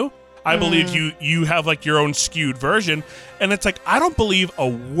believe you. I believe you have like your own skewed version. And it's like, I don't believe a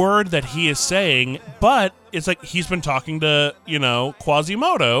word that he is saying, but it's like he's been talking to,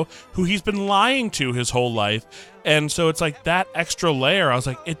 Quasimodo, who he's been lying to his whole life. And so it's like that extra layer. I was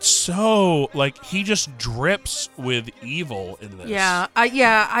like, it's so like he just drips with evil in this. Yeah.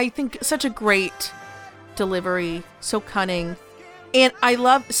 I think such a great delivery, so cunning. And I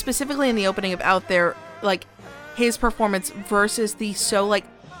love specifically in the opening of Out There, like his performance versus the so like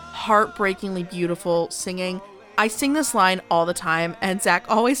heartbreakingly beautiful singing. I sing this line all the time, and Zach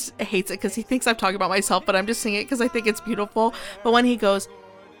always hates it because he thinks I'm talking about myself, but I'm just singing it because I think it's beautiful. But when he goes,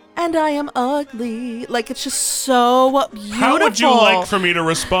 "And I am ugly," like it's just so beautiful. How would you like for me to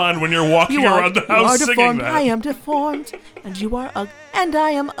respond when you're walking around the house singing deformed, that? I am deformed, and you are ugly, and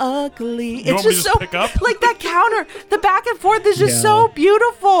I am ugly. You it's want me just to so pick up? like that counter, the back and forth is just so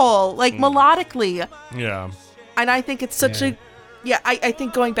beautiful, like melodically. Yeah. And I think it's such a I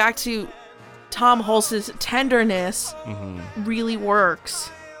think going back to Tom Hulce's tenderness really works,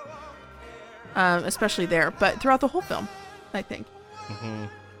 especially there, but throughout the whole film, I think.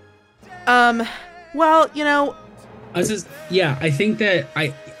 Well, I think that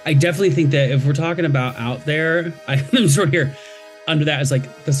I definitely think that if we're talking about Out There, I'm sort of here under that is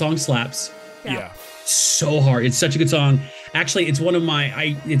like the song slaps. Yeah. So hard. It's such a good song. Actually, it's one of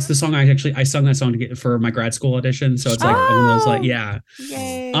it's the song I sung that song to get for my grad school audition. So it's like one of those like, yeah.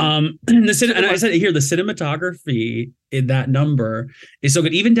 Yay. And I said here, the cinematography in that number is so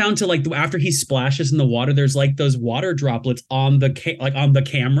good. Even down to like after he splashes in the water, there's like those water droplets on the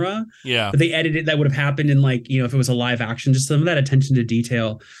camera. Yeah. That they edited that would have happened in like, if it was a live action, just some of that attention to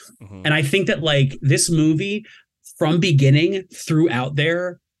detail. And I think that like this movie from beginning through Out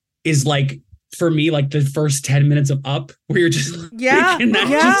There is like, for me, like the first 10 minutes of Up, where you're just can that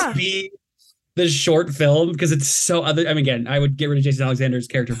just be the short film? Because it's so other. I mean, again, I would get rid of Jason Alexander's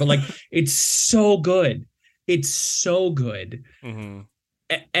character, but like it's so good. It's so good. And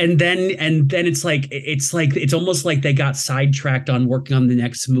then it's like it's almost like they got sidetracked on working on the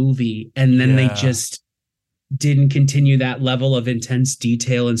next movie, and then they just didn't continue that level of intense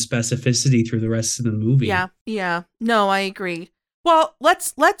detail and specificity through the rest of the movie. Yeah. No, I agree. Well,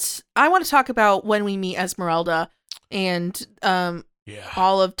 let's I want to talk about when we meet Esmeralda and Yeah.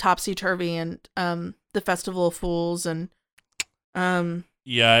 all of Topsy Turvy and the Festival of Fools and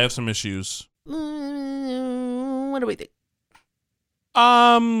Yeah, I have some issues. what do we think?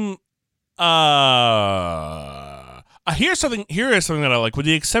 Here is something that I like. With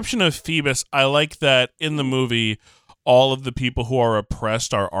the exception of Phoebus, I like that in the movie, all of the people who are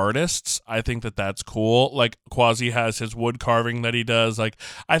oppressed are artists. I think that that's cool. Like, Quasi has his wood carving that he does. Like,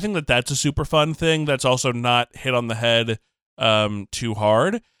 I think that that's a super fun thing that's also not hit on the head too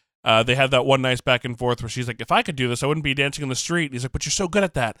hard. They have that one nice back and forth where she's like, if I could do this, I wouldn't be dancing in the street. And he's like, but you're so good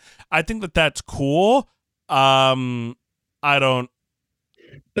at that. I think that that's cool.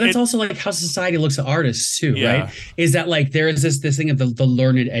 But that's also like how society looks at artists too, Yeah. right? Is that like there is this thing of the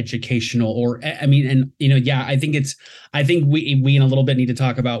learned educational, or I mean, and you know, yeah, I think we in a little bit need to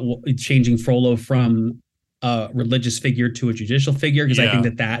talk about changing Frollo from a religious figure to a judicial figure, because I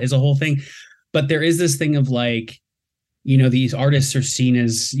think that is a whole thing. But there is this thing of like, you know, these artists are seen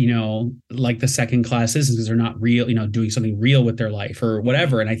as, you know, like the second class citizens because they're not real, you know, doing something real with their life or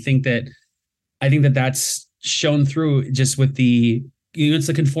whatever. And I think that that's shown through just with the, you know, it's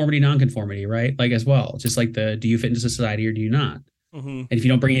the conformity, non-conformity, right? Like as well, just like do you fit into society or do you not? Mm-hmm. And if you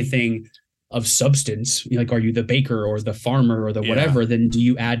don't bring anything of substance, you know, like, are you the baker or the farmer or the whatever, then do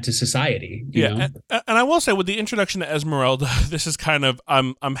you add to society? You know? And I will say with the introduction to Esmeralda, this is kind of,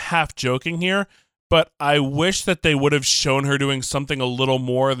 I'm half joking here, but I wish that they would have shown her doing something a little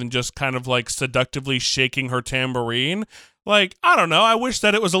more than just kind of like seductively shaking her tambourine. Like, I don't know. I wish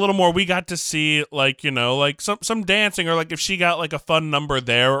that it was a little more. We got to see, like, you know, like some dancing, or like if she got like a fun number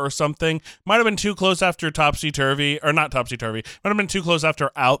there or something. Might have been too close after Topsy Turvy, or not Topsy Turvy. Might have been too close after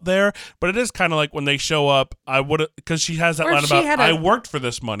Out There. But it is kind of like when they show up, I would, because she has that line about, I worked for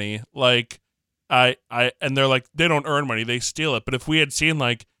this money. Like, and they're like, they don't earn money, they steal it. But if we had seen,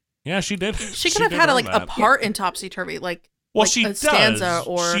 like, yeah, she did. She could have had like a part in Topsy Turvy, like, well, like she a does. stanza,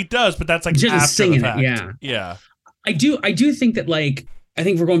 or she does, but that's like just after singing the fact. it. Yeah. I do think that, like, I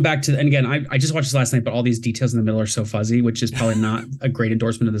think we're going back to, and again, I just watched this last night, but all these details in the middle are so fuzzy, which is probably not a great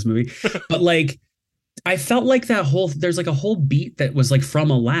endorsement of this movie. But like, I felt like there's like a whole beat that was like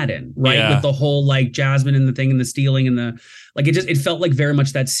from Aladdin, right? Yeah. With the whole like Jasmine and the thing and the stealing and the, like, it felt like very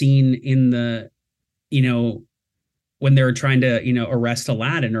much that scene in the, you know, when they were trying to, you know, arrest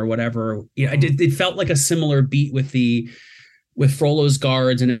Aladdin or whatever. You know, it felt like a similar beat with Frollo's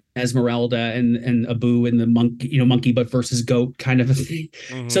guards and Esmeralda and Abu and the monkey but versus goat kind of a thing.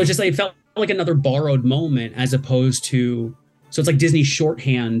 Mm-hmm. So it's just like, it felt like another borrowed moment, as opposed to, so it's like Disney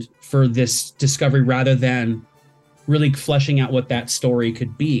shorthand for this discovery rather than really fleshing out what that story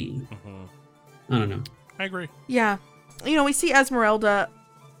could be. Mm-hmm. I don't know. I agree. Yeah. You know, we see Esmeralda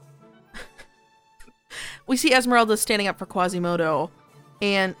standing up for Quasimodo,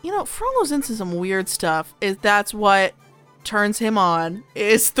 and, you know, Frollo's into some weird stuff. That's what turns him on,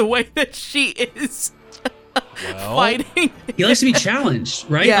 is the way that she is fighting. He likes to be challenged,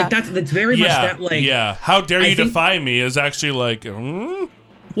 right? Yeah. Like that's very much that, like, how dare you defy me is actually like,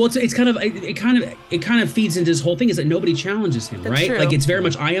 well, it's kind of feeds into this whole thing, is that nobody challenges him. That's right? True. Like, it's very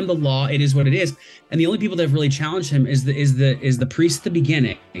much, I am the law, it is what it is. And the only people that have really challenged him is the priest at the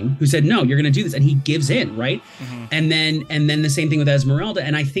beginning, who said, no, you're going to do this, and he gives in, right? Mm-hmm. And then the same thing with Esmeralda.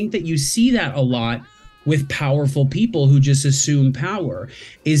 And I think that you see that a lot with powerful people who just assume power,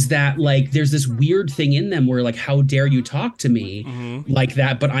 is that, like, there's this weird thing in them where, like, how dare you talk to me like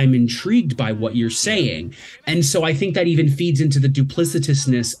that, but I'm intrigued by what you're saying. And so I think that even feeds into the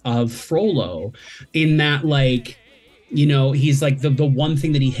duplicitousness of Frollo, in that, like, you know, he's like the one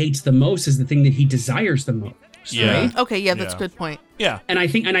thing that he hates the most is the thing that he desires the most. Yeah. Right? Okay, yeah, that's a good point. Yeah. And I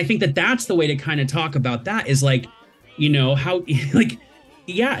think that that's the way to kind of talk about that, is like, you know, how, like,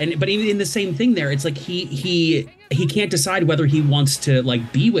 yeah, but even in the same thing there, it's like he can't decide whether he wants to,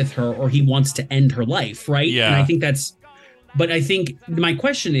 like, be with her or he wants to end her life, right? Yeah. And I think my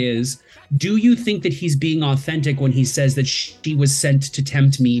question is, do you think that he's being authentic when he says that she was sent to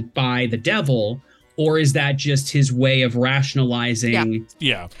tempt me by the devil, or is that just his way of rationalizing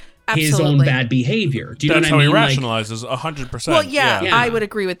his own bad behavior? Do you know what I mean? That's how he rationalizes 100%. Well, yeah, I would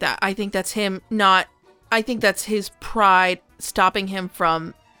agree with that. I think that's him I think that's his pride stopping him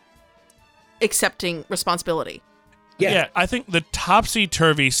from accepting responsibility. Yeah, I think the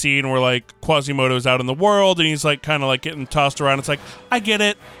topsy-turvy scene where, like, Quasimodo's out in the world and he's, like, kind of, like, getting tossed around, it's like, I get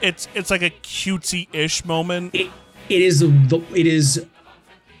it. It's like a cutesy-ish moment. It is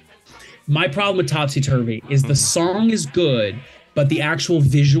my problem with Topsy-Turvy is the song is good, but the actual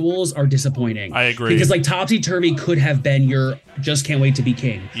visuals are disappointing. I agree. Because, like, Topsy-Turvy could have been your Just Can't Wait to Be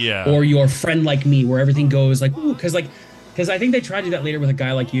King. Yeah. Or your Friend Like Me, where everything goes like, ooh, because, like, because I think they tried to do that later with A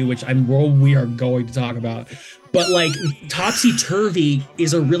Guy Like You, which we are going to talk about. But like Topsy Turvy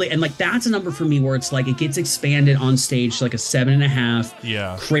is a really, and like that's a number for me where it's like it gets expanded on stage to like a 7.5.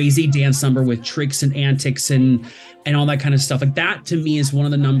 Yeah. Crazy dance number with tricks and antics and all that kind of stuff. Like that to me is one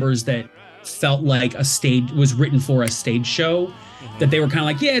of the numbers that felt like was written for a stage show, that they were kind of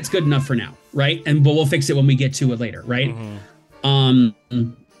like, yeah, it's good enough for now, right? But we'll fix it when we get to it later, right?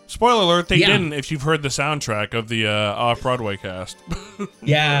 Spoiler alert, they didn't, if you've heard the soundtrack of the off-Broadway cast.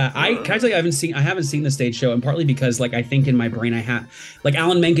 Yeah, can I tell you, I haven't seen the stage show, and partly because like I think in my brain like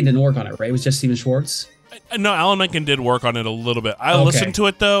Alan Menken didn't work on it, right? It was just Stephen Schwartz. No, Alan Menken did work on it a little bit. I listened to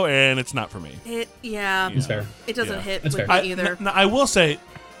it though, and it's not for me. That's fair. It doesn't hit That's with fair. me either. I will say,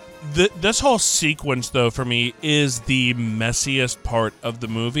 this whole sequence though for me is the messiest part of the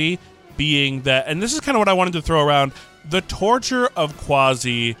movie, being that, and this is kind of what I wanted to throw around. The torture of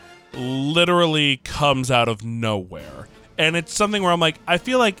Quasi literally comes out of nowhere. And it's something where I'm like, I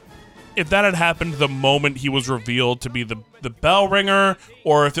feel like if that had happened the moment he was revealed to be the bell ringer,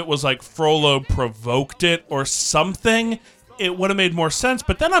 or if it was like Frollo provoked it or something, it would have made more sense.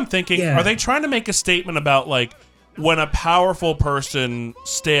 But then I'm thinking, are they trying to make a statement about like when a powerful person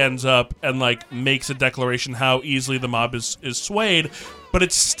stands up and like makes a declaration, how easily the mob is swayed? But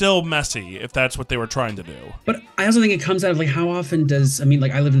it's still messy if that's what they were trying to do. But I also think it comes out of like how often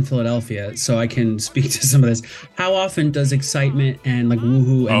I live in Philadelphia, so I can speak to some of this. How often does excitement and like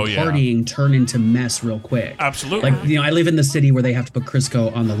woohoo and partying turn into mess real quick? Absolutely. Like, I live in the city where they have to put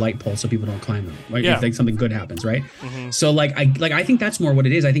Crisco on the light pole so people don't climb them. Right? If like something good happens, right? Mm-hmm. So I think that's more what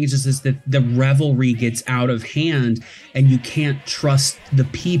it is. I think it's just that the revelry gets out of hand and you can't trust the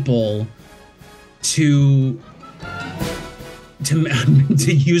people to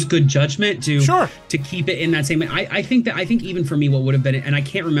use good judgment to keep it in that same way. I think even for me, what would have been, and I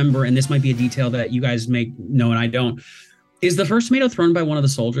can't remember, and this might be a detail that you guys may know and I don't, is the first tomato thrown by one of the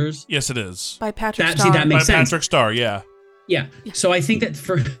soldiers? Yes, it is. By Patrick Star. See, that makes sense. Patrick Star, yeah. So I think that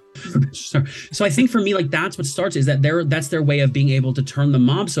so I think for me, like that's what starts, is that that's their way of being able to turn the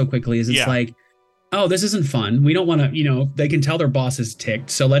mob so quickly, is it's like, oh, this isn't fun. We don't want to, they can tell their boss is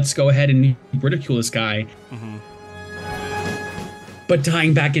ticked, so let's go ahead and ridicule this guy. Mm-hmm. But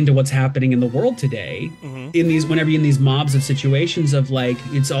tying back into what's happening in the world today, whenever you're in these mobs of situations of like,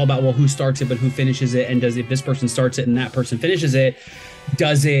 it's all about, well, who starts it, but who finishes it? And if this person starts it and that person finishes it,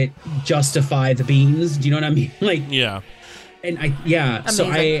 does it justify the beans? Do you know what I mean? Like, and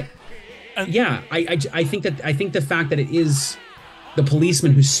Amazing. I think the fact that it is the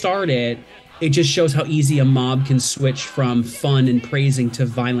policeman who started, it just shows how easy a mob can switch from fun and praising to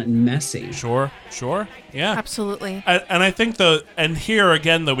violent and messy. Sure. Yeah. Absolutely. And I think and here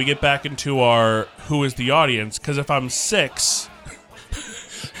again, though, we get back into our who is the audience, because if I'm 6...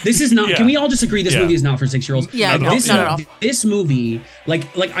 This is not, can we all just agree this movie is not for 6-year-olds? Yeah, not at all. This movie, like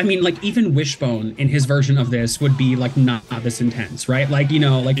even Wishbone in his version of this would be like not this intense, right? Like, you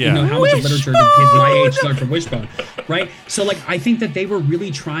know how much of literature did kids my age learn from Wishbone, right? So like, I think that they were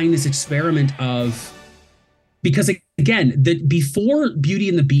really trying this experiment of, because again, before Beauty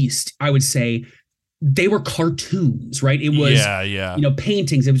and the Beast, I would say, they were cartoons, right? It was,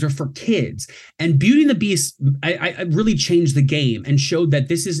 paintings. It was for kids. And Beauty and the Beast, I really changed the game and showed that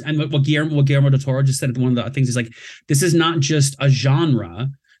this is, and what Guillermo del Toro just said, one of the things is like, this is not just a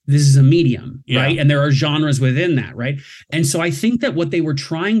genre, this is a medium, right? And there are genres within that, right? And so I think that what they were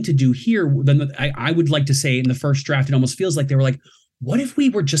trying to do here, then I would like to say in the first draft, it almost feels like they were like, what if we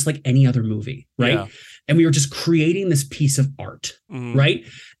were just like any other movie, right? Yeah. And we were just creating this piece of art, right?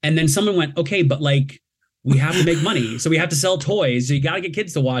 And then someone went, okay, but like, we have to make money. So we have to sell toys. So you got to get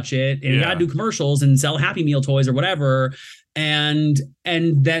kids to watch it, and you got to do commercials and sell Happy Meal toys or whatever. And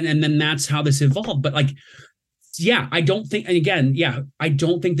then that's how this evolved. But like, I don't think, and again, I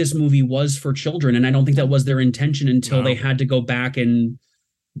don't think this movie was for children. And I don't think that was their intention until they had to go back and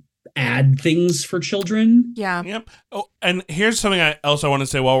add things for children. Yeah. Yep. Oh, and here's something else I want to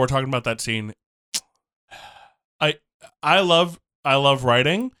say while we're talking about that scene. I love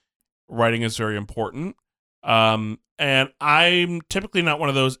writing. Writing is very important. And I'm typically not one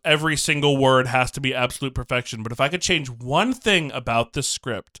of those, every single word has to be absolute perfection. But if I could change one thing about the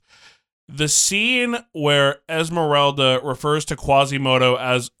script, the scene where Esmeralda refers to Quasimodo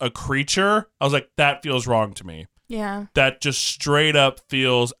as a creature, I was like, that feels wrong to me. Yeah. That just straight up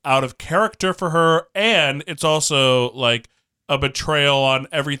feels out of character for her. And it's also like a betrayal on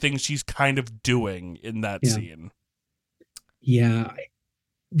everything she's kind of doing in that scene. Yeah.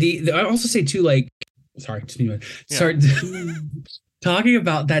 I also say too, like, talking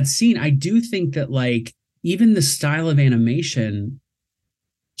about that scene, I do think that like even the style of animation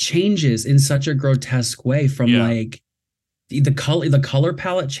changes in such a grotesque way from like the color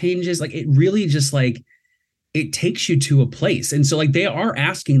palette changes. Like it really just like it takes you to a place. And so like they are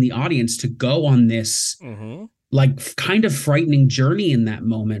asking the audience to go on this like kind of frightening journey in that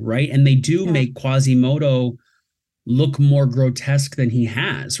moment, right? And they do make Quasimodo look more grotesque than he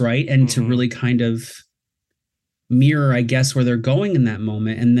has, right? And to really kind of mirror, I guess, where they're going in that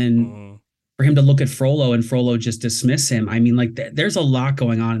moment. And then for him to look at Frollo and Frollo just dismiss him. I mean, like there's a lot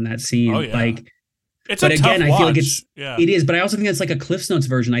going on in that scene. Like, it's but a again, tough I feel watch. like it is, but I also think it's like a Cliff's Notes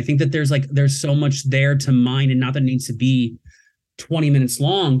version. I think that there's so much there to mine, and not that it needs to be 20 minutes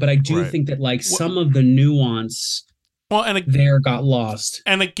long, but I do think that like some of the nuance there got lost.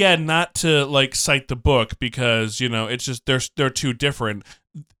 And again, not to like cite the book because, you know, it's just they're too different.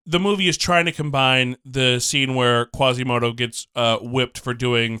 The movie is trying to combine the scene where Quasimodo gets whipped for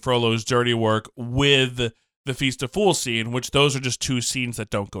doing Frollo's dirty work with the Feast of Fools scene, which those are just two scenes that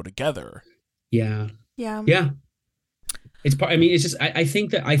don't go together. Yeah. Yeah. It's part. I mean, it's just. I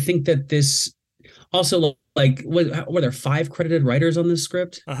think that this also like were there 5 credited writers on this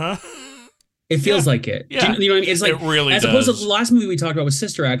script? It feels like it. Yeah. You know what I mean? It's like, it really as opposed to the last movie we talked about with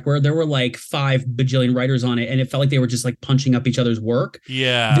Sister Act, where there were like 5 bajillion writers on it, and it felt like they were just like punching up each other's work.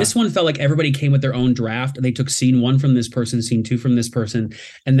 Yeah. This one felt like everybody came with their own draft, and they took scene 1 from this person, scene 2 from this person,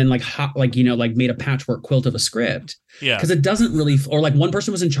 and then like made a patchwork quilt of a script. Yeah. Because it doesn't really, or like one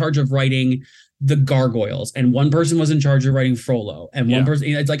person was in charge of writing the gargoyles, and one person was in charge of writing Frollo, and one person,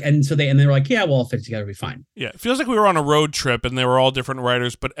 it's like, and so they were like, yeah, we'll all fit together, it'll be fine. Yeah, it feels like we were on a road trip and they were all different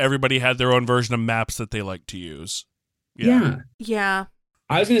writers, but everybody had their own version of maps that they like to use. Yeah.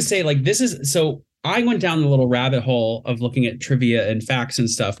 I was gonna say, like, so I went down the little rabbit hole of looking at trivia and facts and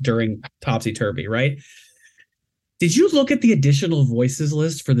stuff during Topsy Turvy, right? Did you look at the additional voices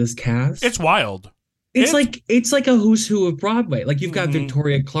list for this cast? It's wild. It's like a who's who of Broadway. Like you've got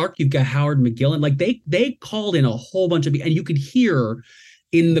Victoria Clark, you've got Howard McGillen. Like they called in a whole bunch of, and you could hear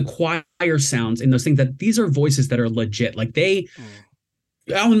in the choir sounds and those things that these are voices that are legit. Like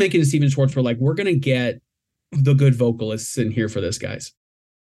Alan Menken and Stephen Schwartz were like, we're gonna get the good vocalists in here for this, guys.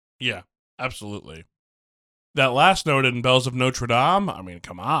 Yeah, absolutely. That last note in Bells of Notre Dame, I mean,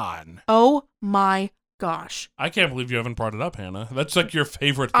 come on. Oh my gosh. I can't believe you haven't brought it up, Hannah. That's like your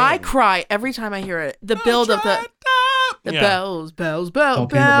favorite thing. I cry every time I hear it. The build of the bells.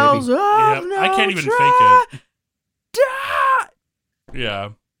 I can't even fake it. Yeah.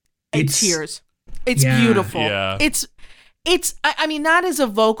 It's tears. It's beautiful. Yeah. It's I mean, that is a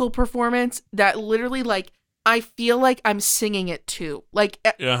vocal performance that literally, like, I feel like I'm singing it too. Like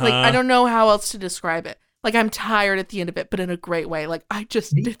I don't know how else to describe it. Like, I'm tired at the end of it, but in a great way. Like, I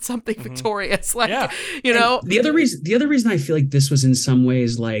just did something victorious. Like, you know. And the other reason I feel like this was in some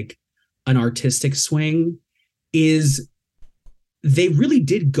ways like an artistic swing is they really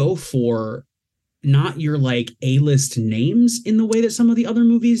did go for not your like A-list names in the way that some of the other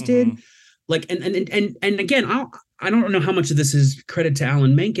movies did. Like, and again, I don't know how much of this is credit to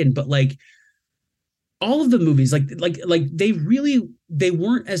Alan Menken, but like all of the movies, like they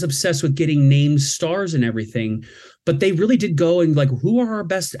weren't as obsessed with getting named stars and everything, but they really did go and like, who are our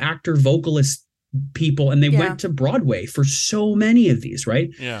best actor vocalist people? And they went to Broadway for so many of these, right?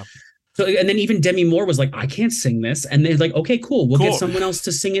 Yeah. So, and then even Demi Moore was like, I can't sing this. And they're like, okay, cool. We'll get someone else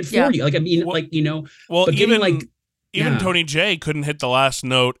to sing it for you. Like, I mean, like, you know, well, but even Tony Jay couldn't hit the last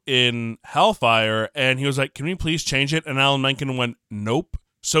note in Hellfire. And he was like, can we please change it? And Alan Menken went, nope.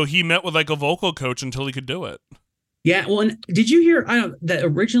 So he met with like a vocal coach until he could do it. Yeah. Well, and did you hear that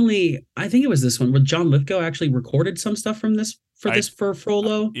originally, I think it was this one where John Lithgow actually recorded some stuff from this for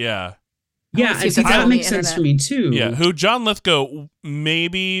Frollo? Yeah. Yeah. And see, that makes sense for me too. Yeah. Who John Lithgow,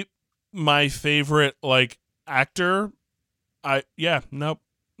 maybe my favorite like actor. Nope.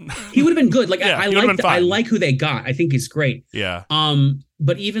 He would have been good. Like I like who they got. I think he's great. Yeah.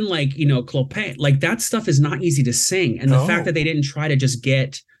 But even like, you know, Clopin, like that stuff is not easy to sing. And the fact that they didn't try to just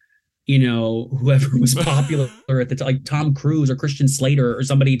get, you know, whoever was popular at the time, like Tom Cruise or Christian Slater or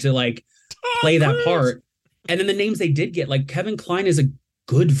somebody to like play that part. And then the names they did get, like Kevin Kline is a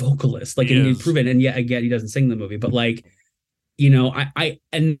good vocalist, like and proven. And yet again, he doesn't sing the movie, but like, you know,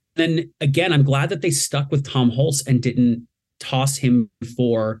 and then again, I'm glad that they stuck with Tom Hulce and didn't toss him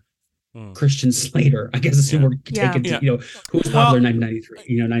for Christian Slater, I guess, assume we're taking, you know, who was popular in 1993,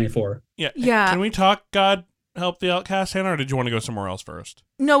 you know, 94. Yeah. Can we talk God Help the Outcast, Hannah, or did you want to go somewhere else first?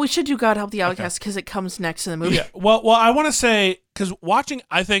 No, we should do God Help the Outcast because it comes next in the movie. Yeah. Well, I want to say, because watching,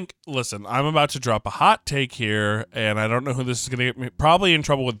 I think, listen, I'm about to drop a hot take here, and I don't know who this is going to get me, probably in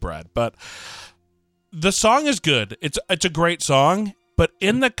trouble with Brad, but the song is good. It's a great song. But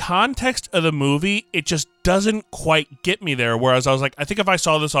in the context of the movie, it just doesn't quite get me there. Whereas I was like, I think if I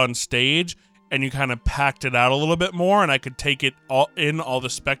saw this on stage, and you kind of packed it out a little bit more and I could take it all the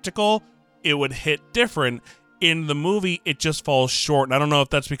spectacle, it would hit different. In the movie, it just falls short. And I don't know if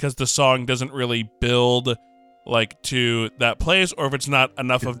that's because the song doesn't really build like to that place or if it's not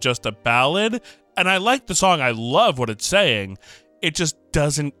enough of just a ballad. And I like the song. I love what it's saying. It just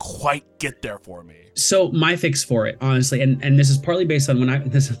doesn't quite get there for me. So my fix for it, honestly, and this is partly based on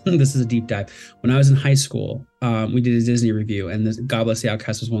this is a deep dive. When I was in high school, we did a Disney review, and God Bless the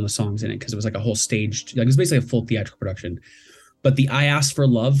Outcast was one of the songs in it because it was like a whole staged, like it was basically a full theatrical production. But the I Asked for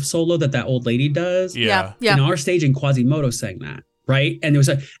Love solo that old lady does, Yeah. in our staging, Quasimodo sang that, right? And there was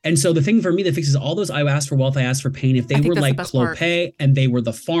and so the thing for me that fixes all those I Asked for Wealth, I Asked for Pain, if they were like Clopay and they were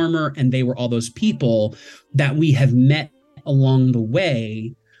the farmer and they were all those people that we have met along the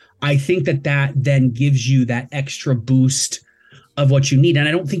way, I think that then gives you that extra boost of what you need. And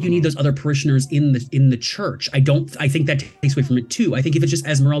I don't think you need those other parishioners in the church. I think that takes away from it too. I think if it's just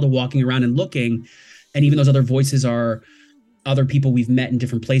Esmeralda walking around and looking, and even those other voices are other people we've met in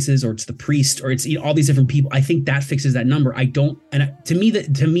different places, or it's the priest, or it's all these different people, I think that fixes that number. To me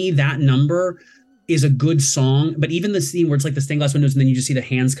that number is a good song. But even the scene where it's like the stained glass windows and then you just see the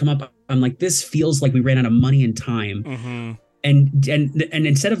hands come up, I'm like, this feels like we ran out of money and time. Mm-hmm. And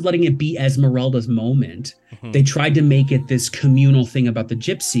instead of letting it be Esmeralda's moment, they tried to make it this communal thing about the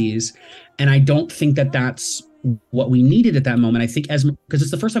gypsies. And I don't think that that's what we needed at that moment. I think because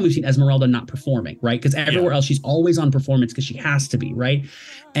it's the first time we've seen Esmeralda not performing, right? Because everywhere else she's always on performance because she has to be, right?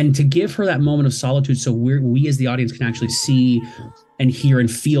 And to give her that moment of solitude so we as the audience can actually see and hear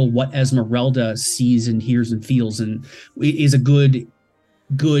and feel what Esmeralda sees and hears and feels, and is a good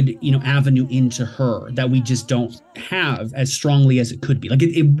avenue into her that we just don't have as strongly as it could be. Like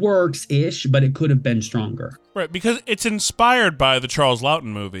it works ish, but it could have been stronger, right? Because it's inspired by the Charles Laughton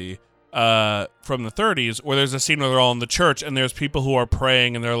movie from the 30s, where there's a scene where they're all in the church and there's people who are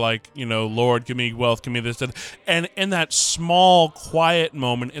praying and they're like, Lord, give me wealth, give me this, and in that small quiet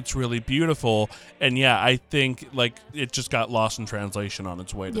moment, it's really beautiful. And I think like it just got lost in translation on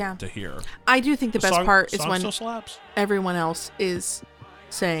its way to here. I do think the best part is when still slaps. Everyone else is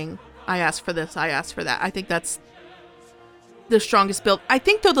saying, I asked for this, I asked for that. I think that's the strongest build. I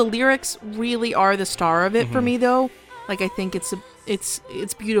think though the lyrics really are the star of it for me though. Like I think it's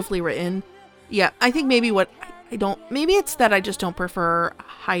beautifully written. Yeah, I think maybe maybe it's that I just don't prefer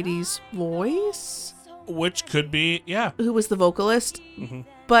Heidi's voice, which could be who was the vocalist.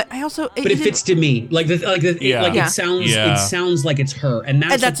 But I also it fits to me it sounds like it's her, and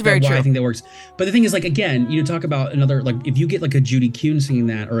that's very true. I think that works. But the thing is, like, again, talk about another, like if you get like a Judy Kuhn singing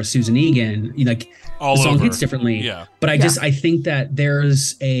that or a Susan Egan, like all the song over. hits differently. But I think that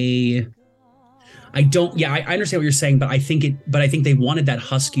there's I understand what you're saying, but I think they wanted that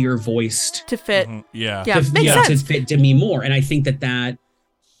huskier voiced to fit. Makes sense. To fit to me more. And I think that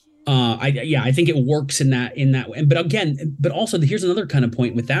I think it works in that way. But also here's another kind of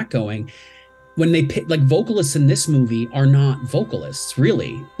point with that going. When they pick, like, vocalists in this movie are not vocalists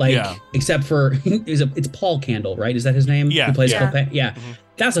really, except for it's Paul Candle, right? Is that his name? Who plays Clopay?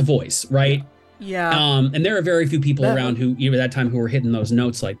 That's a voice, right? And there are very few people around who at that time who were hitting those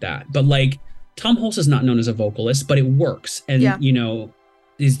notes like that. But like Tom Hulce is not known as a vocalist, but it works. And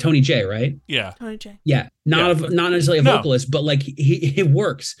he's Tony J, right? Tony J. Not necessarily a vocalist, but like it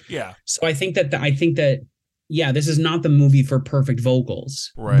works. So I think that this is not the movie for perfect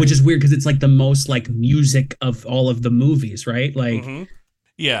vocals, right? Which is weird because it's like the most like music of all of the movies, right? Like,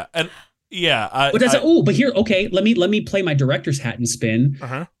 but here, okay, let me play my director's hat and spin.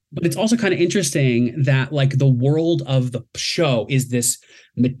 But it's also kind of interesting that like the world of the show is this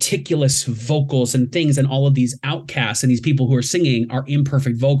meticulous vocals and things, and all of these outcasts and these people who are singing are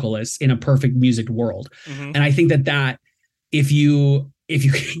imperfect vocalists in a perfect music world. And I think that if you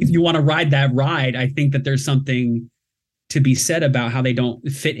want to ride that ride, I think that there's something to be said about how they don't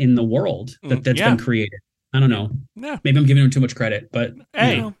fit in the world that's been created. I don't know. Maybe I'm giving them too much credit, but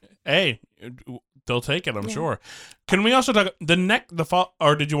hey, they'll take it, I'm sure. Can we also talk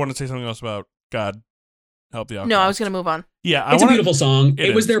or did you want to say something else about God Help the Outcast? No, I was going to move on. It's a beautiful song.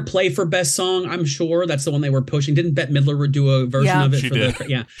 It was their play for best song, I'm sure. That's the one they were pushing. Didn't Bette Midler do a version of it? She did.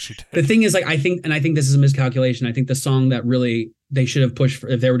 She did. The thing is, like, I think this is a miscalculation. I think the song that really they should have pushed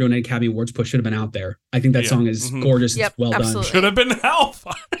if they were doing an Academy Awards push should have been Out There. I think that song is gorgeous. It's well done. Should have been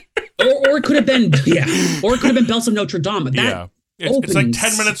Hellfire. or it could have been or it could have been Bells of Notre Dame. It's like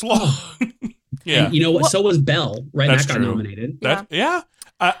 10 minutes long. And you know what? So was Belle, right? That's that got true. nominated.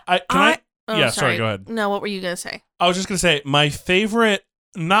 Sorry, go ahead. No, what were you going to say? I was just going to say one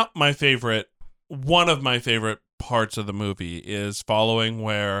of my favorite parts of the movie is following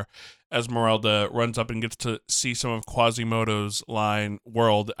where Esmeralda runs up and gets to see some of Quasimodo's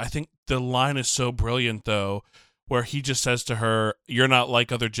world. I think the line is so brilliant, though, where he just says to her, "You're not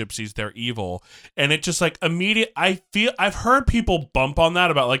like other gypsies, they're evil." And it just like immediate, I've heard people bump on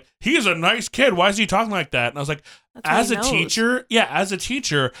that about like, he's a nice kid, why is he talking like that? And I was like, as a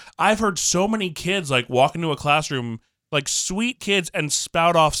teacher, I've heard so many kids like walk into a classroom, like sweet kids, and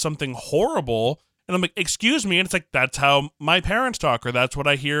spout off something horrible. And I'm like, excuse me. And it's like, that's how my parents talk, or that's what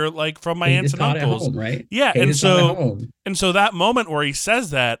I hear like from my aunts and uncles. Home, right? Yeah. And so that moment where he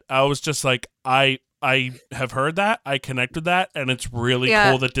says that, I was just like, I have heard that, I connected that, and it's really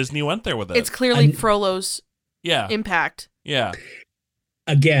cool that Disney went there with it. It's clearly Frollo's impact. Yeah.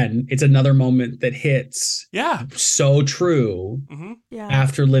 Again, it's another moment that hits so true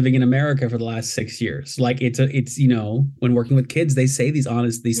after living in America for the last 6 years. Like it's when working with kids, they say these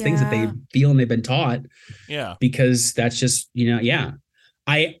things that they feel and they've been taught. Yeah. Because that's just, so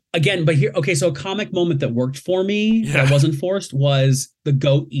a comic moment that worked for me that wasn't forced was the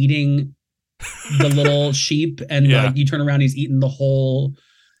goat eating the little sheep, and like you turn around, he's eating the whole,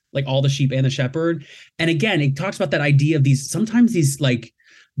 like all the sheep and the shepherd. And again, it talks about that idea of these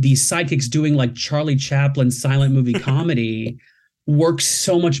sidekicks doing like Charlie Chaplin silent movie comedy works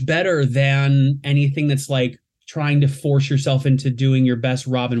so much better than anything that's like trying to force yourself into doing your best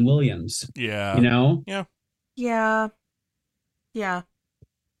Robin Williams. Yeah. You know? Yeah. Yeah. Yeah.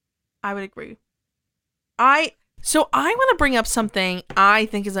 I would agree. So I want to bring up something I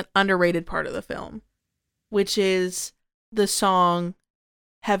think is an underrated part of the film, which is the song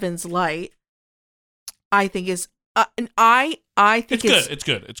Heaven's Light. I think is I think it's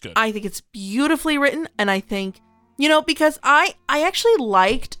good. It's good. I think it's beautifully written, and I think, because I actually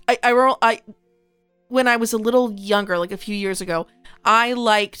liked when I was a little younger, like a few years ago, I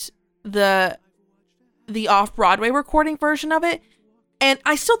liked the off-Broadway recording version of it. And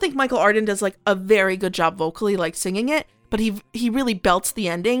I still think Michael Arden does like a very good job vocally, like singing it, but he really belts the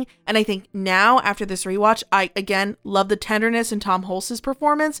ending. And I think now after this rewatch, I again love the tenderness in Tom Hulce's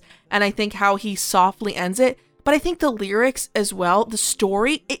performance, and I think how he softly ends it. But I think the lyrics as well, the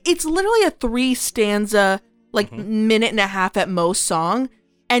story, it's literally a 3-stanza, like minute and a half at most song,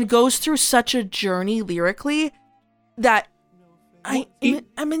 and goes through such a journey lyrically that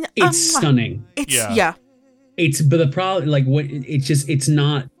it's stunning. But the problem, like what it's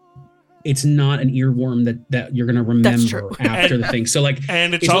not an earworm that you're gonna remember after the thing. So like,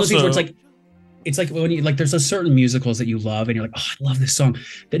 and it's one also of those things where it's like when you like, there's a certain musicals that you love and you're like, oh, I love this song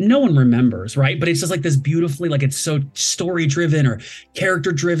that no one remembers, right? But it's just like this beautifully, like it's so story driven or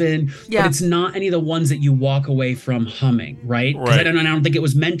character driven, but it's not any of the ones that you walk away from humming, right? Because I don't think it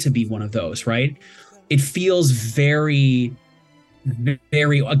was meant to be one of those, right? It feels very,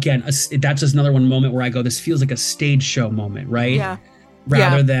 very, again, that's just another one moment where I go, this feels like a stage show moment, right? Yeah.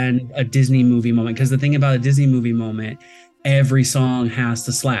 Rather than a Disney movie moment. Because the thing about a Disney movie moment, every song has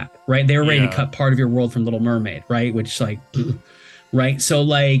to slap, right? They were ready to cut part of your world from Little Mermaid, right? Which like, right? So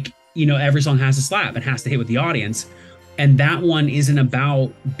like, every song has to slap. It has to hit with the audience. And that one isn't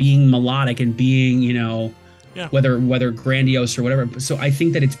about being melodic and being, whether grandiose or whatever. So I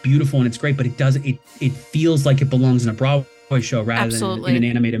think that it's beautiful and it's great, but it feels like it belongs in a Broadway show rather than in an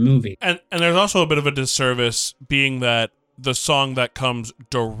animated movie. And there's also a bit of a disservice being that the song that comes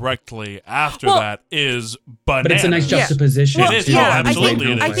directly after that is bananas. But it's a nice juxtaposition. It is.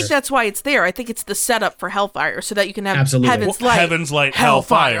 Absolutely. I think that's why it's there. I think it's the setup for Hellfire, so that you can have Heaven's Light,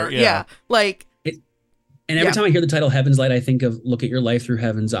 Hellfire. Yeah. Like. And every time I hear the title Heaven's Light, I think of Look at Your Life Through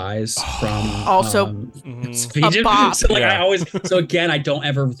Heaven's Eyes from also a bop. So like I don't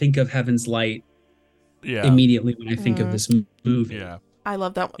ever think of Heaven's Light immediately when I think of this movie. Yeah. I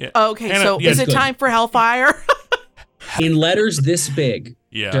love that one. Yeah. Okay, Hannah, so is it time for Hellfire? In letters this big,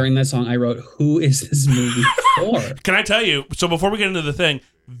 during that song, I wrote, who is this movie for? Can I tell you, so before we get into the thing,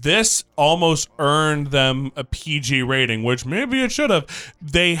 this almost earned them a PG rating, which maybe it should have.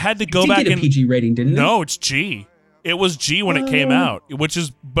 They had to go back and... a PG rating, didn't they? No, it's G. It was G when it came out, which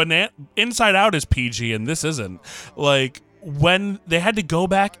is Inside Out is PG, and this isn't. Like, when they had to go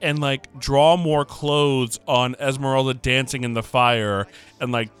back and like draw more clothes on Esmeralda dancing in the fire,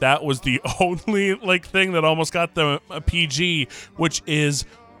 and like that was the only like thing that almost got them a PG, which is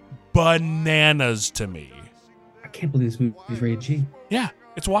bananas to me. I can't believe this movie's rated G. Yeah,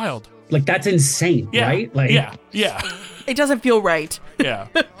 it's wild. Like that's insane, right? Like yeah. It doesn't feel right. Yeah.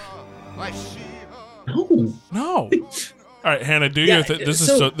 No. All right, Hannah, do your thing. This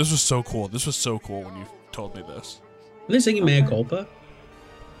was so cool. This was so cool when you told me this. Are they singing Mea Culpa?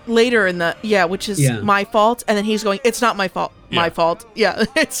 Later in the, which is my fault. And then he's going, it's not my fault. My fault. Yeah,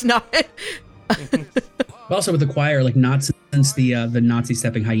 it's not. But also with the choir, like not since the Nazi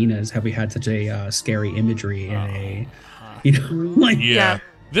stepping hyenas have we had such a scary imagery in a, you know, like Yeah.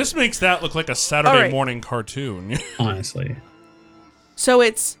 This makes that look like a Saturday morning cartoon. honestly. So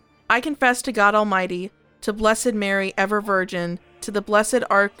it's, I confess to God Almighty, to Blessed Mary, ever Virgin, to the Blessed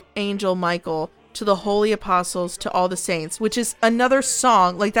Archangel Michael, to the Holy Apostles, to all the saints, which is another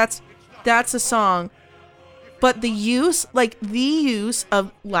song. Like that's a song. But the use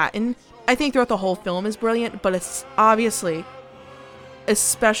of Latin, I think throughout the whole film is brilliant, but it's obviously,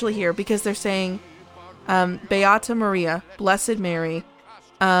 especially here, because they're saying, Beata Maria, Blessed Mary,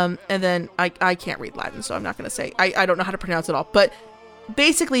 and then I can't read Latin, so I'm not going to say, I don't know how to pronounce it all, but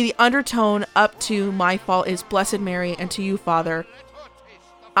basically the undertone up to my fault is Blessed Mary, and to you, Father,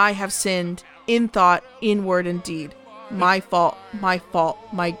 I have sinned in thought, in word, and deed. My fault,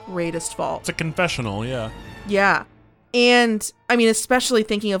 my greatest fault. It's a confessional, yeah. Yeah. And I mean, especially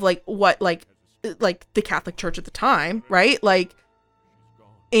thinking of like what, like the Catholic Church at the time, right? Like,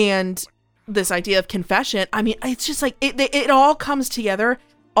 and this idea of confession. I mean, it's just like, it all comes together.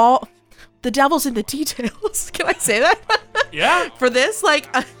 All the devil's in the details. Can I say that? Yeah. For this, like,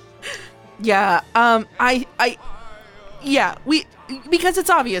 yeah. Because it's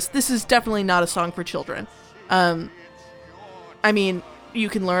obvious this is definitely not a song for children. I mean, you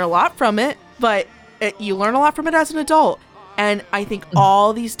can learn a lot from it, but you learn a lot from it as an adult. And I think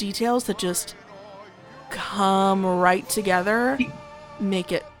all these details that just come right together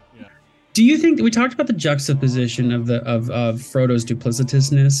make it. Do you think we talked about the juxtaposition of Frodo's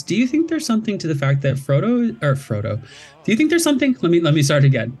duplicitousness? Do you think there's something to the fact that Frodo? Do you think there's something? Let me start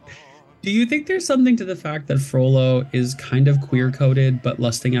again. Do you think there's something to the fact that Frollo is kind of queer coded, but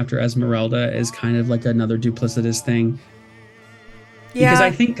lusting after Esmeralda is kind of like another duplicitous thing? Yeah.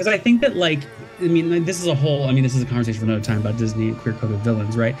 Because I think that, like, I mean, this is a conversation for another time about Disney and queer coded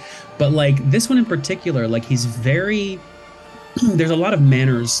villains, right? But like this one in particular, like he's very. There's a lot of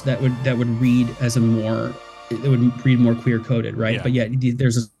manners that would read more queer coded, right? Yeah. But yet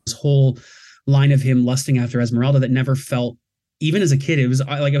there's this whole line of him lusting after Esmeralda that never felt, even as a kid, I was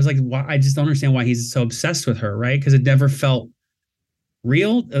like, why, I just don't understand why he's so obsessed with her, right? Because it never felt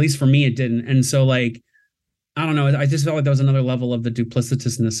real. At least for me, it didn't. And so, like, I don't know. I just felt like there was another level of the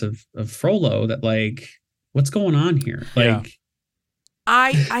duplicitousness of Frollo that, like, what's going on here? Like. Yeah.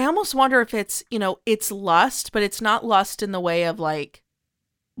 I almost wonder if it's, it's lust, but it's not lust in the way of like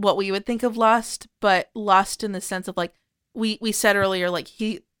what we would think of lust, but lust in the sense of like we said earlier, like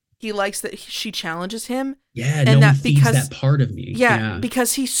he likes that she challenges him. Yeah, and no one feeds that part of me. Yeah,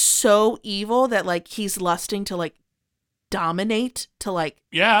 because he's so evil that like he's lusting to like dominate, to like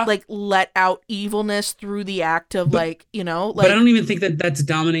let out evilness through the act of like. But I don't even think that that's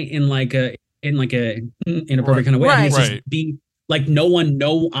dominate in like a inappropriate kind of way. Right. I think it's just be like, no one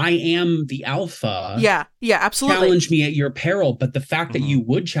know I am the alpha. Yeah, absolutely. Challenge me at your peril. But the fact that you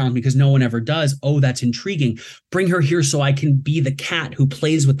would challenge me because no one ever does, that's intriguing. Bring her here so I can be the cat who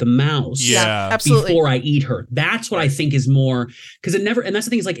plays with the mouse. Yeah, absolutely. Before I eat her. That's what I think is more, because and that's the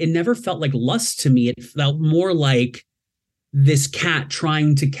thing, is like, it never felt like lust to me. It felt more like this cat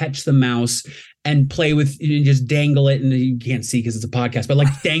trying to catch the mouse and play with, and just dangle it, and you can't see because it's a podcast, but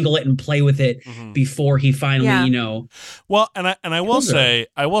like dangle it and play with it before he finally, Well, and I will say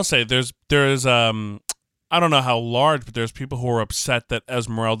there's I don't know how large, but there's people who are upset that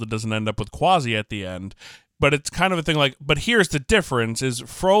Esmeralda doesn't end up with Quasi at the end. But it's kind of a thing like, but here's the difference: is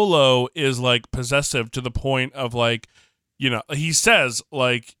Frollo is like possessive to the point of like, he says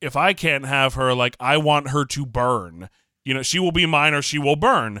like, if I can't have her, like I want her to burn. She will be mine or she will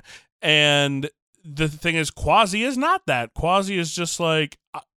burn. And the thing is, Quasi is not that. Quasi is just like,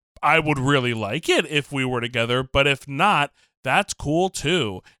 I would really like it if we were together, but if not, that's cool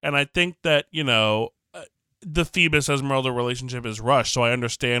too. And I think that, the Phoebus-Esmeralda relationship is rushed, so I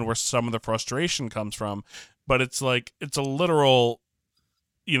understand where some of the frustration comes from. But it's like, it's a literal,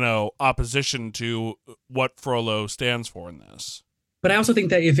 opposition to what Frollo stands for in this. But I also think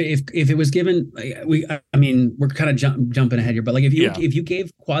that if it was given, we're kind of jumping ahead here, but like if you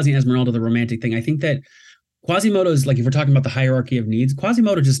gave Quasi and Esmeralda the romantic thing, I think that Quasimodo is like, if we're talking about the hierarchy of needs,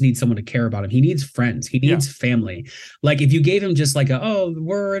 Quasimodo just needs someone to care about him. He needs friends. He needs family. Like if you gave him just like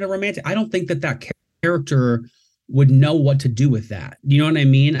we're in a romantic, I don't think that character would know what to do with that. You know what I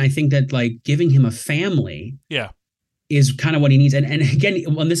mean? I think that like giving him a family is kind of what he needs. And again,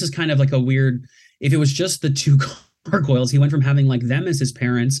 this is kind of like a weird, if it was just the two gargoyles, he went from having like them as his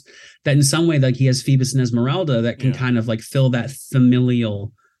parents, that in some way like he has Phoebus and Esmeralda that can kind of like fill that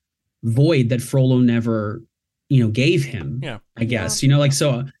familial void that Frollo never gave him. I guess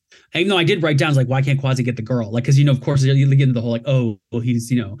so Even though I did write down, like, why can't Quasi get the girl? Like, because, you know, of course, you get into the whole, like, oh, well,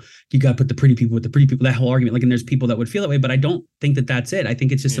 he's, you know, you got to put the pretty people with the pretty people, that whole argument. Like, and there's people that would feel that way, but I don't think that that's it. I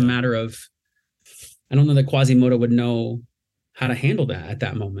think it's just a matter of, I don't know that Quasimodo would know how to handle that at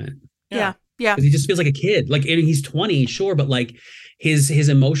that moment. Yeah. Because he just feels like a kid. Like, and he's 20, sure, but like his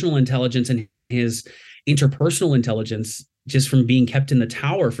emotional intelligence and his interpersonal intelligence, just from being kept in the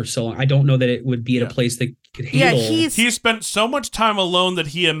tower for so long, I don't know that it would be at a place that could handle. Yeah, he spent so much time alone that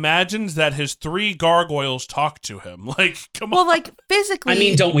he imagines that his 3 gargoyles talk to him. Like, come on. Well, like physically. I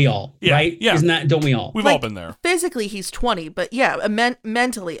mean, don't we all? Yeah, right? yeah. Don't we all? We've like, all been there. Physically, he's 20, but yeah,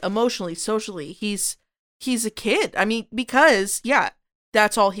 mentally, emotionally, socially, he's a kid. I mean, because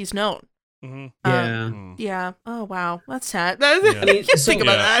that's all he's known. Mm-hmm. Yeah. Oh wow, that's sad. Yeah. I mean, think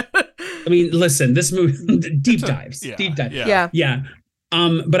about that. I mean, listen, this movie deep dives. Yeah.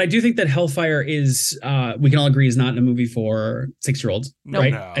 But I do think that Hellfire is, we can all agree, is not a movie for 6-year-olds,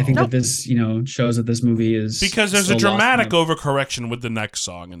 right? No. I think that this, you know, shows that this movie is because there's a dramatic overcorrection with the next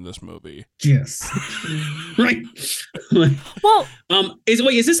song in this movie. Yes, right. Well,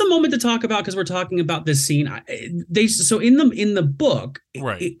 is this a moment to talk about, because we're talking about this scene? So in the book,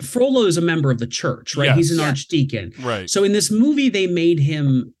 right, Frollo is a member of the church, right? Yes. He's an archdeacon, right? So in this movie, they made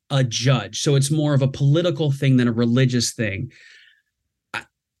him a judge, so it's more of a political thing than a religious thing.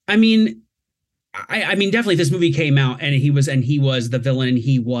 I mean, definitely if this movie came out and he was the villain and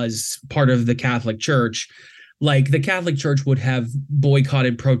he was part of the Catholic Church, like the Catholic Church would have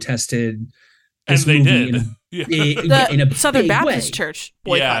boycotted, protested this and they movie did. in a Southern big Baptist way. Church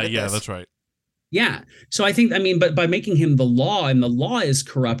boycotted Yeah, this. that's right. Yeah. So I think, but by making him the law, and the law is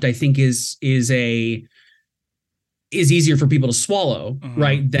corrupt, I think is easier for people to swallow,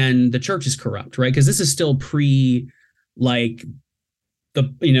 right? Than the church is corrupt, right? Because this is still like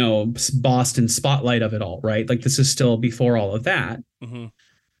the, you know, Boston spotlight of it all, right? Like this is still before all of that. Mm-hmm.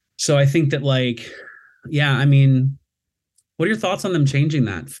 So I think that, like, yeah, I mean, what are your thoughts on them changing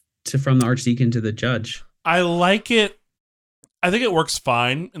that from the archdeacon to the judge? I like it. I think it works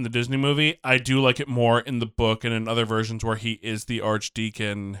fine in the Disney movie. I do like it more in the book and in other versions where he is the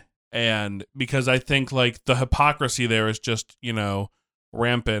archdeacon. And because I think like the hypocrisy there is just, you know,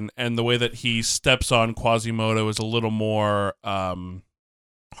 rampant. And the way that he steps on Quasimodo is a little more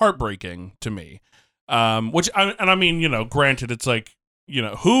heartbreaking to me. I mean, you know, granted, it's like, you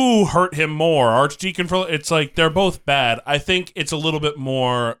know, who hurt him more, Archdeacon Frollo? It's like they're both bad. I think it's a little bit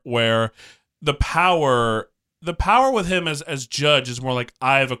more where the power with him as judge is more like,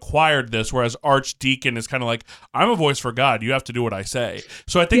 I've acquired this, whereas Archdeacon is kind of like, I'm a voice for God. You have to do what I say.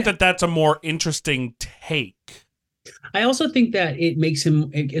 So I think that's a more interesting take. I also think that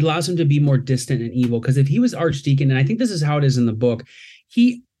it allows him to be more distant and evil, because if he was archdeacon, and I think this is how it is in the book,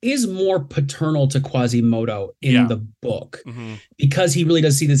 he is more paternal to Quasimodo in the book, because he really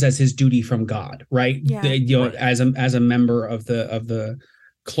does see this as his duty from God, right? Yeah. As a member of the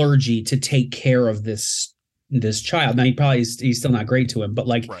clergy, to take care of this child. Now he's still not great to him, but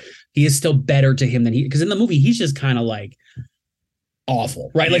like he is still better to him than because in the movie he's just kind of like awful,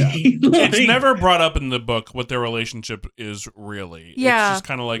 right? Like it's never brought up in the book what their relationship is really. Yeah. It's just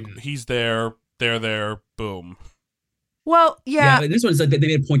kind of like he's there, they're there, boom. Well, yeah. This one's like they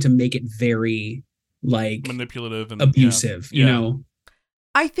made a point to make it very like manipulative and abusive, you know.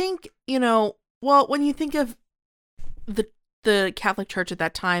 I think, you know, well, when you think of the Catholic Church at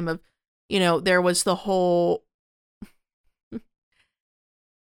that time, of, you know, there was the whole,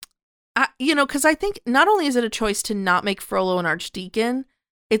 you know, because I think not only is it a choice to not make Frollo an archdeacon,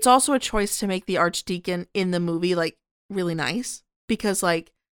 it's also a choice to make the archdeacon in the movie like really nice, because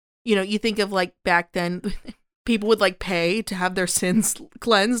like, you know, you think of like back then people would like pay to have their sins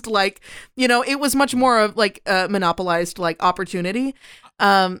cleansed, like, you know, it was much more of like a monopolized like opportunity,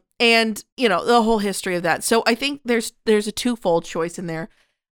 and you know, the whole history of that. So I think there's a twofold choice in there,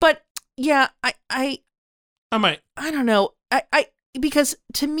 but yeah, I don't know, I because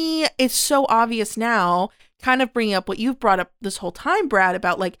to me it's so obvious now, kind of bringing up what you've brought up this whole time, Brad,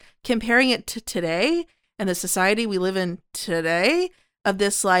 about like comparing it to today and the society we live in today, of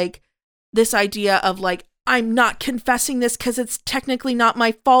this like this idea of like, I'm not confessing this because it's technically not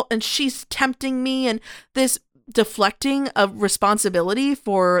my fault and she's tempting me, and this deflecting of responsibility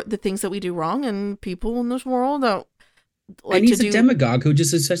for the things that we do wrong, and people in this world don't like and he's to a demagogue who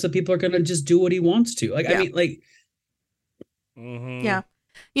just says that people are going to just do what he wants to. Like, I mean, like, yeah,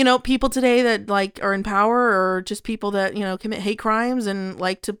 you know, people today that like are in power, or just people that, you know, commit hate crimes and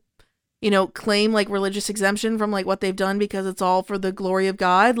like to, you know, claim like religious exemption from like what they've done because it's all for the glory of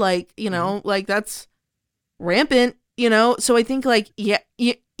God. Like, you know, like that's rampant, you know? So I think like, yeah,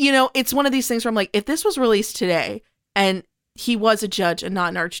 you know, it's one of these things where I'm like, if this was released today and he was a judge and not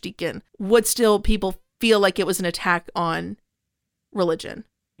an archdeacon, would still people feel like it was an attack on religion?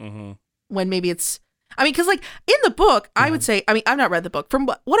 Mm-hmm. When maybe it's, I mean, because like in the book, I would say, I mean, I've not read the book. From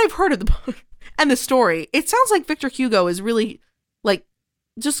what I've heard of the book and the story, it sounds like Victor Hugo is really like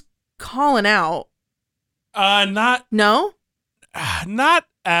just calling out. Not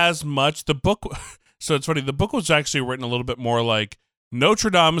as much. The book, so it's funny. The book was actually written a little bit more like Notre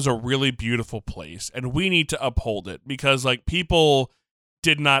Dame is a really beautiful place, and we need to uphold it because like people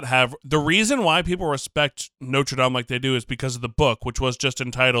did not have the reason why people respect Notre Dame like they do is because of the book, which was just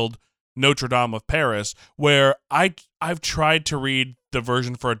entitled Notre Dame of Paris, where I've tried to read the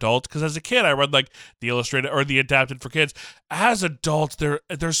version for adults because as a kid I read like the illustrated or the adapted for kids. As adults,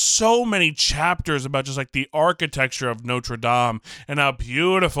 there's so many chapters about just like the architecture of Notre Dame and how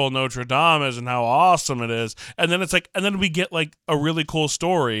beautiful Notre Dame is and how awesome it is, and then it's like, and then we get like a really cool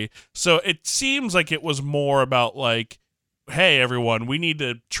story. So it seems like it was more about like, hey everyone, we need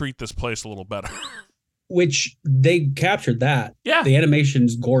to treat this place a little better. Which they captured that. Yeah. The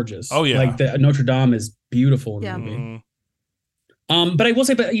animation's gorgeous. Oh, yeah. Like the Notre Dame is beautiful in the movie. Mm-hmm. But I will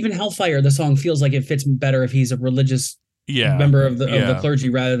say, but even Hellfire, the song feels like it fits better if he's a religious member of the clergy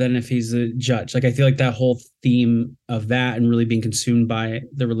rather than if he's a judge. Like I feel like that whole theme of that and really being consumed by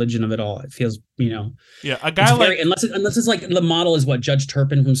the religion of it all, it feels, a guy like unless it's like the model is what Judge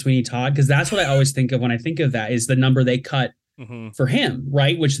Turpin from Sweeney Todd, because that's what I always think of when I think of that is the number they cut for him,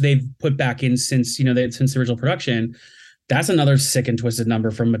 right? Which they've put back in since since the original production. That's another sick and twisted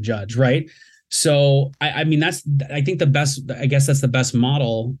number from a judge, right? So I mean that's I think the best. I guess that's the best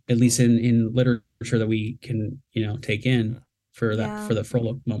model, at least in literature, that we can take in for that for the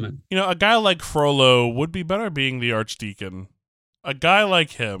Frollo moment. A guy like Frollo would be better being the archdeacon. A guy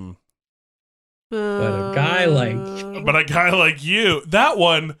like him, but a guy like you, that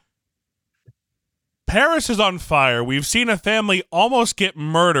one. Paris is on fire. We've seen a family almost get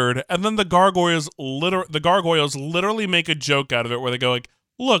murdered, and then the gargoyles literally make a joke out of it where they go like,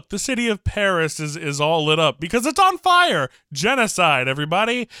 look, the city of Paris is all lit up because it's on fire. Genocide,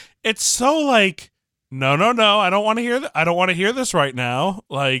 everybody. It's so like, no. I don't want to hear I don't want to hear this right now.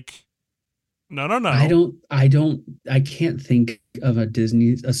 Like, no. I can't think of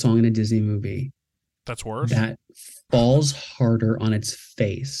a song in a Disney movie that's worse that falls harder on its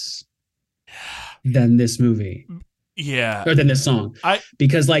face than this movie. Yeah. Or than this song.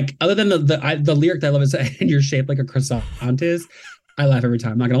 Because like other than the lyric that I love is and you're shaped like a croissant is, I laugh every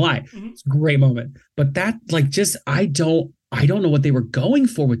time. I'm not gonna lie. It's a great moment. But that like just I don't know what they were going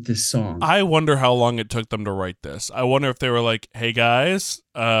for with this song. I wonder how long it took them to write this. I wonder if they were like, hey guys,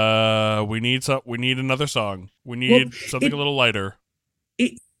 we need another song. We need something a little lighter.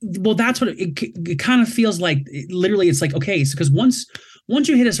 That's what it kind of feels like. Literally, it's like, okay, so because once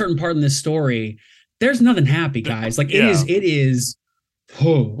you hit a certain part in this story, there's nothing happy, guys. Like it is,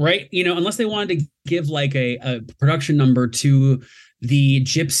 right? Unless they wanted to give like a production number to the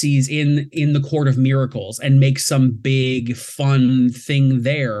gypsies in the Court of Miracles and make some big fun thing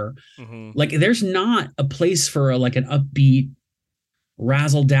there. Mm-hmm. Like there's not a place for like an upbeat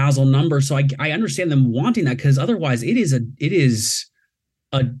razzle dazzle number. So I understand them wanting that because otherwise it is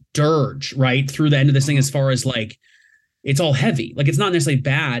a dirge right through the end of this thing as far as like it's all heavy. Like it's not necessarily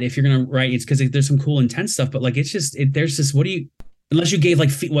bad if you're gonna write. It's because there's some cool intense stuff, but like it's just there's this. What do you? Unless you gave like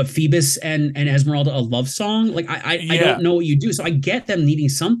Phoebus and Esmeralda a love song, like I don't know what you do. So I get them needing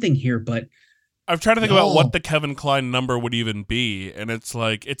something here, but I'm trying to think about what the Kevin Kline number would even be, and it's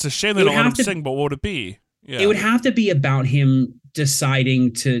like it's a shame they don't let him sing. But what would it be? Yeah. It would have to be about him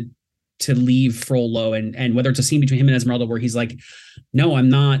deciding to leave Frollo, and whether it's a scene between him and Esmeralda where he's like, no, I'm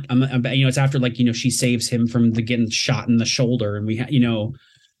not. I'm it's after like she saves him from getting shot in the shoulder, and we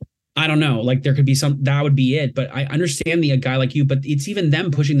I don't know, like there could be that would be it. But I understand a guy like you, but it's even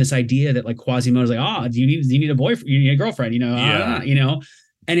them pushing this idea that like Quasimodo's like, do you need a boyfriend? You need a girlfriend, and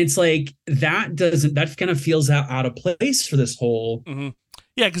it's like that kind of feels out of place for this whole. Mm-hmm.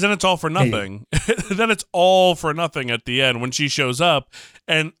 Yeah, because then it's all for nothing. Then it's all for nothing at the end when she shows up.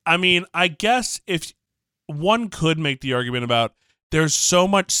 And I mean, I guess if one could make the argument about there's so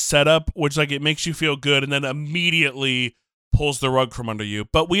much setup, which like it makes you feel good and then immediately pulls the rug from under you.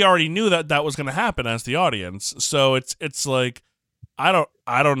 But we already knew that was going to happen as the audience. So it's like, I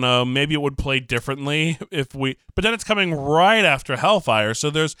don't know. Maybe it would play differently but then it's coming right after Hellfire. So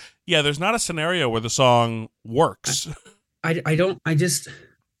there's not a scenario where the song works. I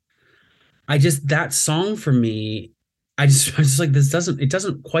just that song for me, I just like it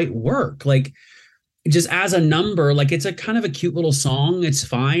doesn't quite work. Like just as a number, like it's a kind of a cute little song. It's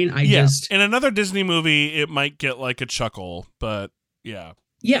fine. In another Disney movie, it might get like a chuckle, but yeah.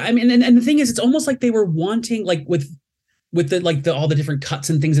 Yeah, I mean, and the thing is, it's almost like they were wanting, like with with the like all the different cuts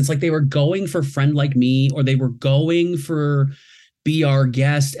and things. It's like they were going for Friend Like Me, or they were going for Be Our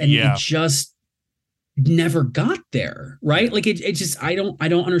Guest, and it just never got there, right? Like it just I don't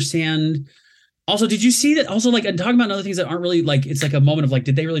understand. Also, did you see that? Also, like, and talking about other things that aren't really like, it's like a moment of like,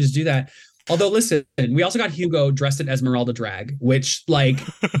 did they really just do that? Although, listen, we also got Hugo dressed in Esmeralda drag, which like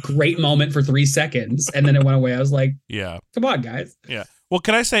great moment for 3 seconds, and then it went away. I was like, yeah, come on, guys. Yeah. Well,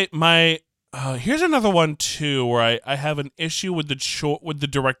 can I say here's another one too where I have an issue with the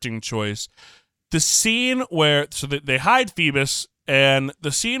directing choice. The scene where they hide Phoebus, and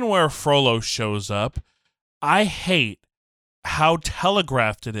the scene where Frollo shows up, I hate how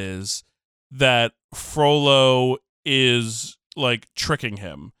telegraphed it is that Frollo is like tricking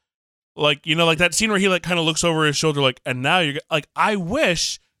him. Like, you know, like that scene where he like kind of looks over his shoulder, like, and now you're like, I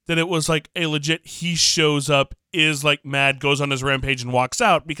wish that it was like a legit, he shows up, is like mad, goes on his rampage and walks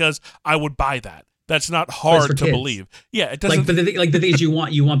out, because I would buy that. That's not hard to believe. Yeah, it doesn't. Like, but the thing is, you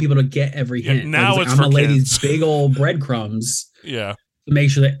want people to get every hint. Now like, it's I'm for gonna lay kids. these big old breadcrumbs. Yeah. To make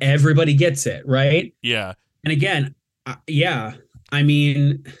sure that everybody gets it, right? Yeah. And again, I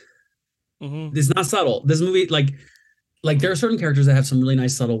mean, it's not subtle. This movie, like there are certain characters that have some really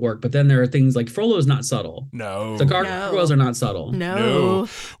nice subtle work, but then there are things like Frollo is not subtle. No. The gargoyles are not subtle. No.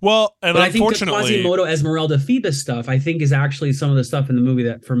 Well, and but I think the unfortunately, Quasimodo, Esmeralda, Phoebus stuff, I think is actually some of the stuff in the movie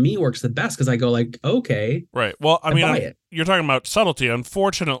that for me works the best, because I go like, okay, right. Well, I mean, buy it. You're talking about subtlety.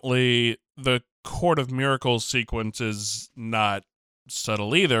 Unfortunately, the Court of Miracles sequence is not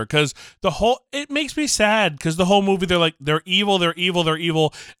subtle either, because it makes me sad, because the whole movie they're evil,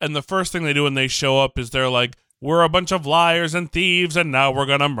 and the first thing they do when they show up is they're like, we're a bunch of liars and thieves, and now we're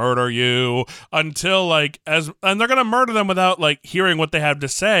gonna murder you, until like and they're gonna murder them without like hearing what they have to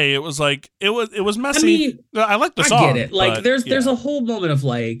say. It was like it was messy. I mean, I like the song. I get it. Like but, there's a whole moment of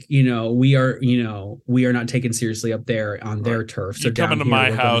like, we are not taken seriously up there on their turf. So you come into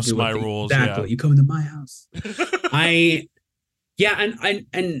my house, my rules. Exactly. Yeah. You come into my house. But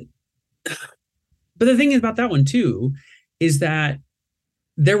the thing about that one too is that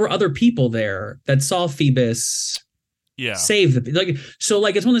there were other people there that saw Phoebus save the like. So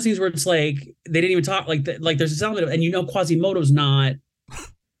like it's one of those things where it's like they didn't even talk. Like there's this element of, and Quasimodo's not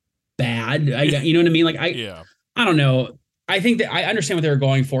bad. You know what I mean? Like I don't know. I think that I understand what they were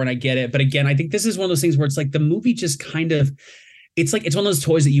going for, and I get it. But again, I think this is one of those things where it's like the movie just kind of, it's like it's one of those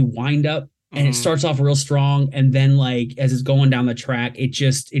toys that you wind up. And it starts off real strong, and then like as it's going down the track,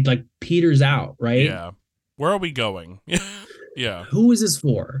 it like peters out, right? Yeah. Where are we going? Yeah. Who is this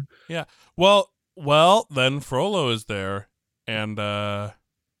for? Yeah. Well, then Frollo is there, and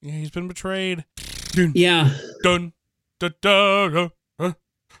he's been betrayed. Yeah. Dun, dun, dun, dun, dun.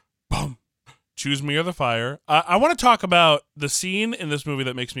 Boom. Choose me or the fire. I want to talk about the scene in this movie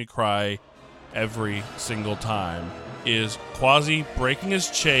that makes me cry every single time. Is Quasi breaking his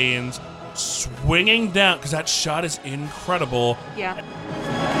chains, swinging down, because that shot is incredible. Yeah.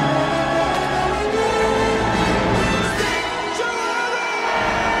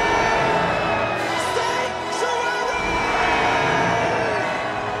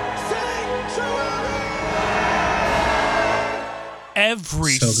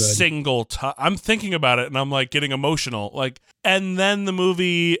 Every single time I'm thinking about it, and I'm like getting emotional, like, and then the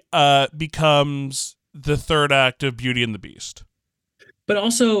movie becomes the third act of Beauty and the Beast. But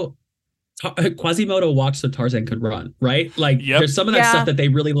also Quasimodo walks so Tarzan could run, right? Like there's some of that stuff that they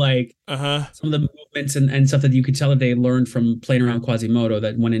really like, some of the movements and stuff that you could tell that they learned from playing around Quasimodo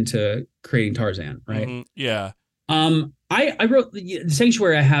that went into creating Tarzan, right? Yeah. I wrote the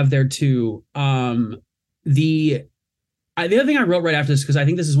Sanctuary I have there too. The other thing I wrote right after this, because I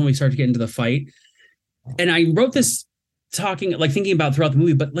think this is when we start to get into the fight, and I wrote this thinking about throughout the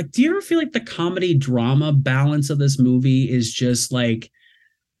movie, but like, do you ever feel like the comedy drama balance of this movie is just like,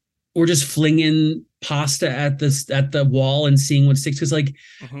 we're just flinging pasta at the wall and seeing what sticks? Because like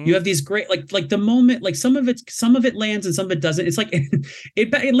you have these great like the moment, like some of it lands and some of it doesn't. It's like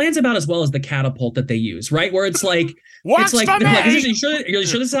it lands about as well as the catapult that they use, right? Where it's like What's like are you sure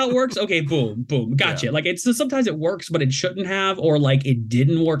this is how it works? Okay, boom, gotcha. Like it's sometimes it works, but it shouldn't have, or like it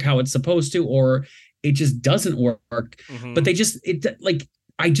didn't work how it's supposed to, or it just doesn't work. But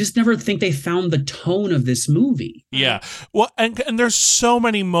I just never think they found the tone of this movie. Yeah. Well, and there's so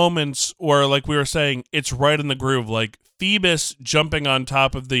many moments where, like we were saying, it's right in the groove. Like Phoebus jumping on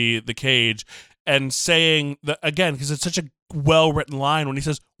top of the cage and saying that again, because it's such a well-written line when he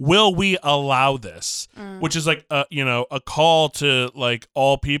says, "Will we allow this?" Which is like a call to like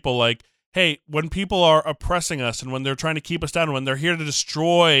all people, like, hey, when people are oppressing us and when they're trying to keep us down, when they're here to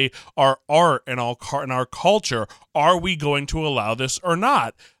destroy our art and our culture, are we going to allow this or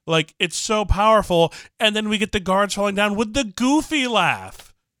not? Like, it's so powerful. And then we get the guards falling down with the goofy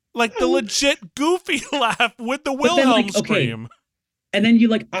laugh. Like, the legit goofy laugh with the Wilhelm scream. And then you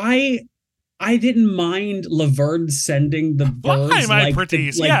like, I didn't mind Laverne sending the birds. Why, my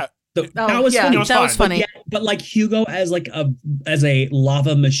pretties? Yeah. That was funny. That was funny. But like Hugo as a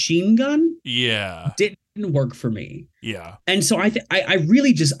lava machine gun, didn't work for me. Yeah. And so I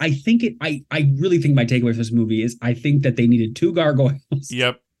really think my takeaway from this movie is I think that they needed 2 gargoyles.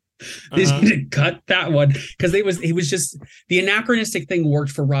 Yep. They just need to cut that one because it was just the anachronistic thing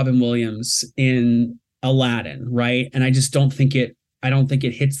worked for Robin Williams in Aladdin, right? And I just don't think it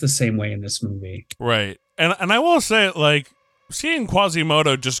hits the same way in this movie. Right. And I will say, like, seeing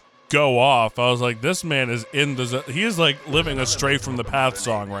Quasimodo just go off, I was like, this man is he is like living a Stray from the Path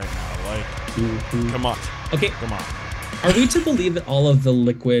song right now. Like, come on. Okay. Come on. Are we to believe that all of the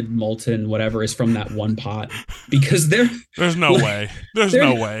liquid, molten, whatever is from that one pot? Because there's no way. There's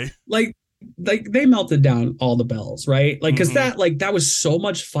no way. Like they melted down all the bells, right? Like, because that was so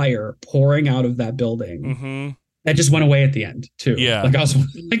much fire pouring out of that building. Mm-hmm. That just went away at the end too. Yeah. Like I was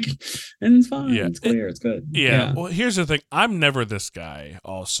like, and it's fine. Yeah. It's clear. It's good. Yeah. Well, here's the thing. I'm never this guy.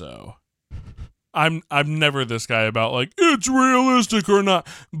 Also, I'm never this guy about like it's realistic or not.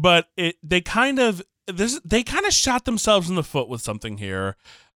 But they kind of shot themselves in the foot with something here.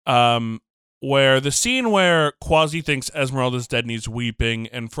 Where the scene where Quasi thinks Esmeralda's dead and he's weeping,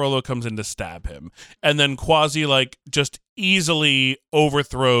 and Frollo comes in to stab him, and then Quasi like just easily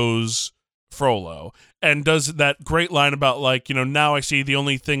overthrows Frollo and does that great line about like, you know, now I see the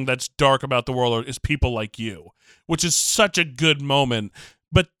only thing that's dark about the world is people like you, which is such a good moment.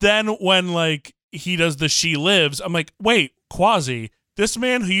 But then when like he does the She Lives, I'm like, wait, Quasi, this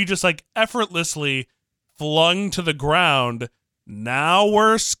man who you just like effortlessly flung to the ground, now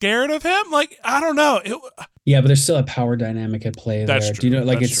we're scared of him? Like, I don't know. Yeah, but there's still a power dynamic at play there. True. Do you know,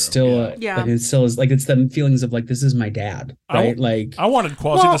 like That's it's true. still, Yeah. like, it still is like it's the feelings of like this is my dad, right? I wanted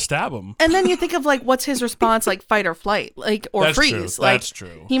Quasi to stab him. And then you think of like, what's his response? Like fight or flight, like or That's freeze. true. Like That's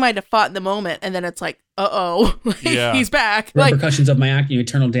true. he might have fought in the moment, and then it's like, Yeah. he's back. Like, repercussions of my acting,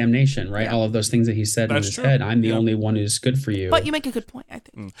 eternal damnation, right? Yeah. All of those things that he said in That's his true. head. I'm the Yeah. only one who's good for you. but you make a good point, I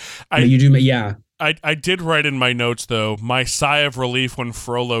think. But you do, yeah. I did write in my notes, though, my sigh of relief when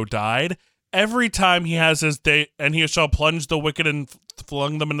Frollo died. Every time he has his day, and he shall plunge the wicked and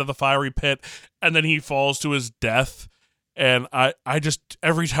flung them into the fiery pit, and then he falls to his death. And I just,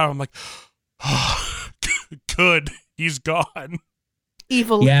 every time I'm like, oh, good, he's gone.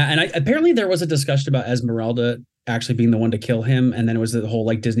 Evil. Yeah, and apparently there was a discussion about Esmeralda actually being the one to kill him, and then it was the whole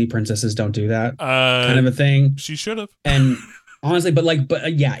like Disney princesses don't do that kind of a thing. She should have. And honestly,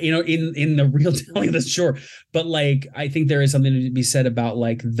 but yeah, you know, in the real telling of this, sure, but like I think there is something to be said about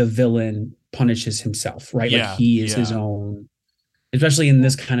like the villain punishes himself, right? Yeah, like he is his own, especially in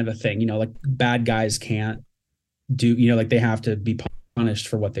this kind of a thing. You know, like bad guys can't do, you know, like they have to be punished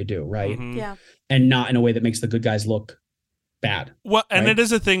for what they do, right? Mhm. Yeah. And not in a way that makes the good guys look bad. Well, and right? it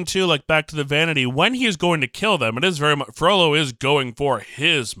is a thing too, like back to the vanity, when he is going to kill them, it is very much, Frollo is going for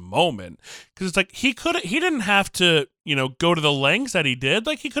his moment. Because it's like, he didn't have to, you know, go to the lengths that he did.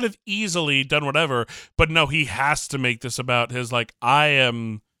 Like, he could have easily done whatever, but no, he has to make this about his, like, I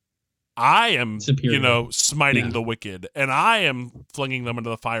am Superior. you know, smiting Yeah. the wicked, and I am flinging them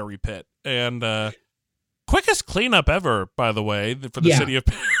into the fiery pit. And quickest cleanup ever, by the way, for the city of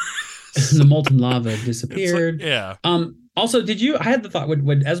Paris. The molten lava disappeared. Yeah. Also, I had the thought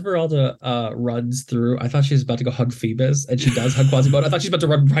when Esmeralda runs through, I thought she was about to go hug Phoebus, and she does hug Quasimodo. I thought she was about to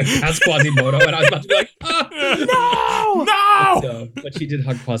run right past Quasimodo, and I was about to be like, no! But she did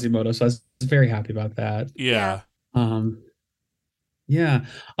hug Quasimodo, so I was very happy about that. Yeah. Yeah.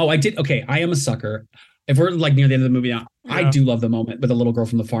 Oh, I did. Okay, I am a sucker. If we're like near the end of the movie now, I do love the moment where the little girl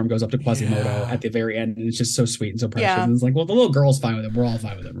from the farm goes up to Quasimodo at the very end, and it's just so sweet and so precious. Yeah. And it's like, well, the little girl's fine with it. We're all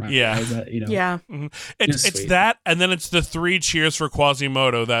fine with it, right? Yeah. Is that, you know? Yeah. Mm-hmm. It's sweet. that, and then it's the 3 cheers for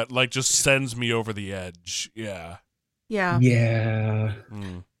Quasimodo that like just sends me over the edge. Yeah. Yeah. Yeah.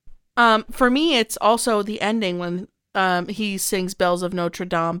 For me, it's also the ending when he sings Bells of Notre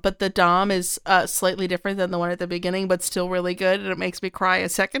Dame, but the Dame is slightly different than the one at the beginning, but still really good, and it makes me cry a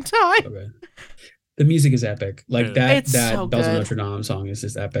second time. Okay. The music is epic. Like that It's so Bells of good. Notre Dame song is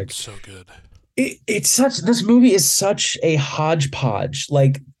just epic. So good. This movie is such a hodgepodge.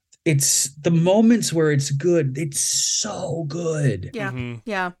 Like it's the moments where it's good. It's so good. Yeah. Mm-hmm.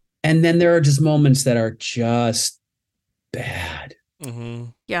 Yeah. And then there are just moments that are just bad. Mm-hmm.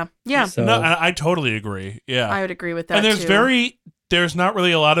 Yeah. Yeah. So, No, I totally agree. Yeah. I would agree with that. And there's too. very there's not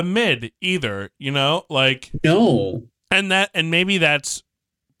really a lot of mid either, you know? Like, No. and maybe that's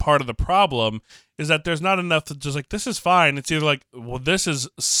part of the problem, is that there's not enough that just like, this is fine. It's either like, well, this is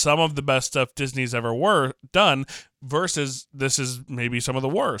some of the best stuff Disney's ever done versus this is maybe some of the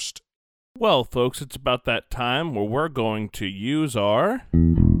worst. Well, folks, it's about that time where we're going to use our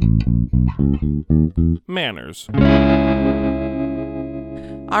manners.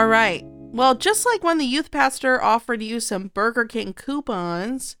 All right. Well, just like when the youth pastor offered you some Burger King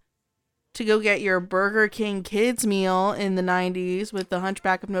coupons to go get your Burger King kids meal in the 90s with the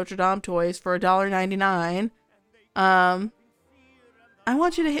Hunchback of Notre Dame toys for $1.99, I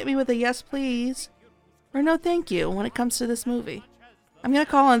want you to hit me with a yes, please, or no, thank you when it comes to this movie. I'm going to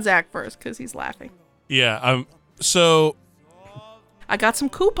call on Zach first because he's laughing. Yeah, so... I got some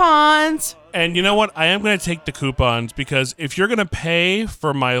coupons. And you know what? I am going to take the coupons because if you're going to pay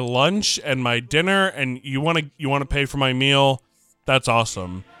for my lunch and my dinner and you want to pay for my meal, that's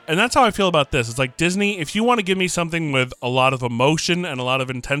awesome. And that's how I feel about this. It's like, Disney, if you want to give me something with a lot of emotion and a lot of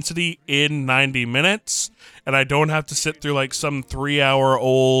intensity in 90 minutes, and I don't have to sit through like some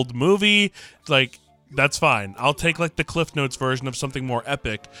 3-hour-old movie, like, that's fine. I'll take like the Cliff Notes version of something more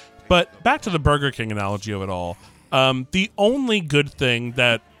epic. But back to the Burger King analogy of it all. The only good thing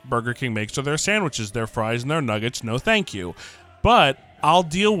that Burger King makes are their sandwiches, their fries, and their nuggets. No, thank you. But I'll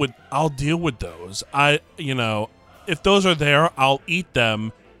deal with those. If those are there, I'll eat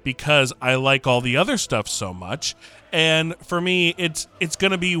them because I like all the other stuff so much. And for me, it's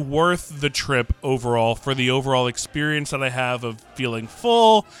going to be worth the trip overall for the overall experience that I have of feeling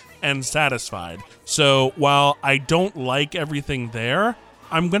full and satisfied. So while I don't like everything there,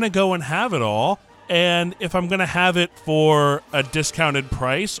 I'm going to go and have it all. And if I'm going to have it for a discounted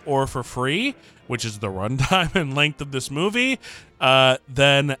price or for free, which is the runtime and length of this movie,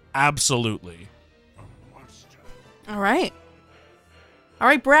 then absolutely. All right,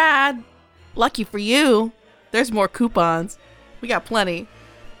 Brad. Lucky for you, there's more coupons. We got plenty.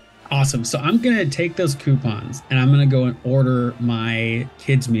 Awesome. So I'm going to take those coupons and I'm going to go and order my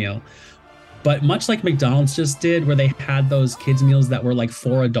kids meal. But much like McDonald's just did, where they had those kids meals that were like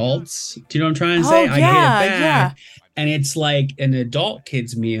for adults. Do you know what I'm trying to say? Yeah, I get it back. yeah. And it's like an adult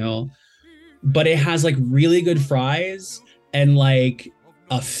kids meal, but it has like really good fries and like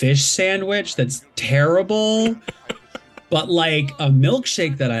a fish sandwich that's terrible, but like a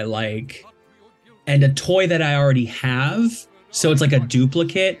milkshake that I like and a toy that I already have. So it's like a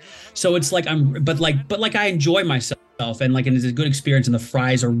duplicate. So it's like but I enjoy myself and like, and it's a good experience and the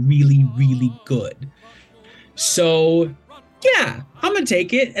fries are really, really good. So yeah, I'm going to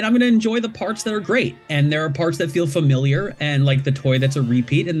take it and I'm going to enjoy the parts that are great. And there are parts that feel familiar and like the toy that's a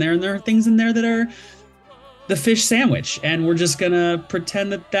repeat, and there are things in there that are the fish sandwich. And we're just going to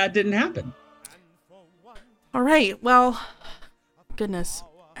pretend that didn't happen. All right. Well, goodness.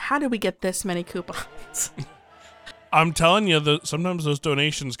 How did we get this many coupons? I'm telling you, sometimes those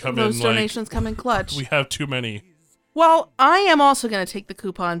donations come come in clutch. We have too many. Well, I am also going to take the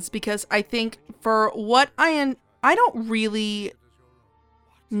coupons because I think for what I don't really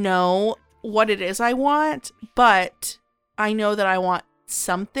know what it is I want, but I know that I want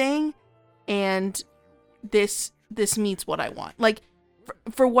something, and this meets what I want. Like,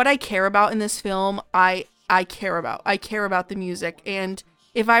 for what I care about in this film, I care about the music, and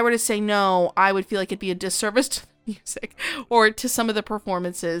if I were to say no, I would feel like it'd be a disservice to the music or to some of the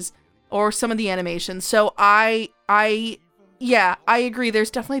performances or some of the animations. So I agree.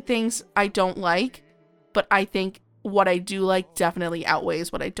 There's definitely things I don't like, but I think what I do like definitely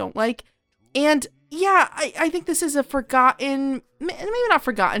outweighs what I don't like. And yeah, I think this is a forgotten, maybe not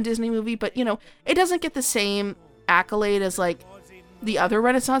forgotten Disney movie, but you know, it doesn't get the same accolade as like the other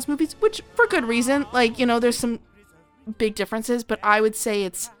Renaissance movies, which for good reason. Like, you know, there's some big differences, but I would say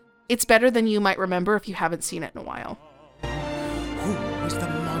it's better than you might remember if you haven't seen it in a while. Who is the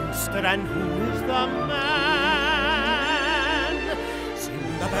monster and who is the man? Sing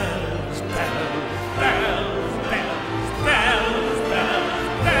the bells, bells, bells, bells, bells, bells,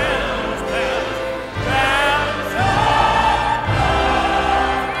 bells, bells, bells,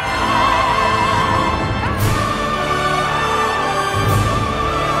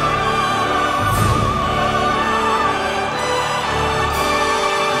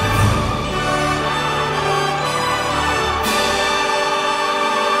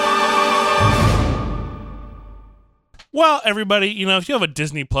 Well, everybody, you know, if you have a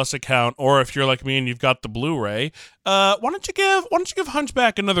Disney Plus account, or if you're like me and you've got the Blu-ray, why don't you give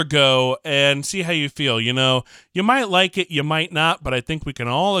Hunchback another go and see how you feel? You know, you might like it, you might not, but I think we can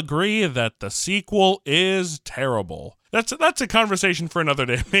all agree that the sequel is terrible. That's a conversation for another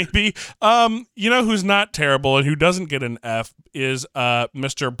day, maybe. You know who's not terrible and who doesn't get an F is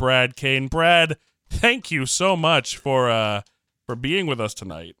Mr. Brad Kane. Brad, thank you so much for being with us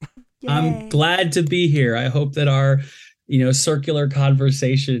tonight. Yay. I'm glad to be here. I hope that our, circular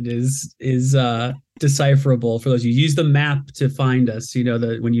conversation is decipherable for those. You use the map to find us,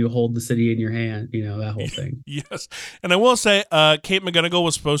 when you hold the city in your hand, that whole thing. Yes. And I will say, Kate McGonigal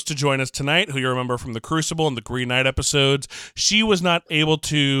was supposed to join us tonight, who you remember from the Crucible and the Green Knight episodes. She was not able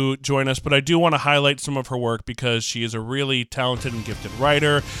to join us, but I do want to highlight some of her work because she is a really talented and gifted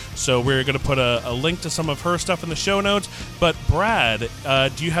writer. So we're going to put a link to some of her stuff in the show notes. But Brad,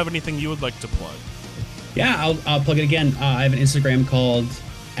 do you have anything you would like to plug? Yeah, I'll plug it again. I have an Instagram called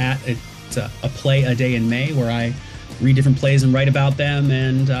it's a play a day in May, where I read different plays and write about them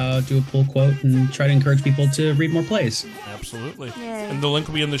and do a pull quote and try to encourage people to read more plays. Absolutely. Yay. And the link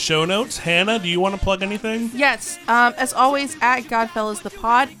will be in the show notes. Hannah, do you want to plug anything? Yes. As always, at Godfellas the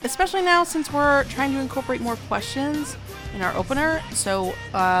Pod, especially now since we're trying to incorporate more questions in our opener. So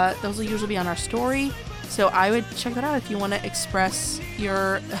those will usually be on our story. So I would check that out if you want to express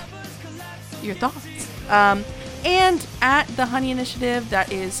your thoughts. And at the Honey Initiative,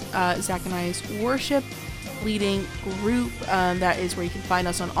 that is Zach and I's worship leading group. That is where you can find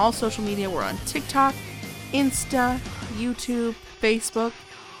us on all social media. We're on TikTok, Insta, YouTube, Facebook.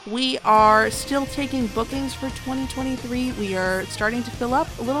 We are still taking bookings for 2023. We are starting to fill up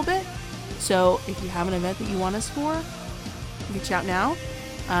a little bit. So if you have an event that you want us for, reach out now.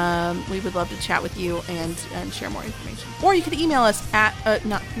 We would love to chat with you and share more information. Or you could email us at,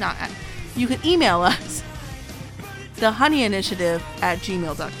 you could email us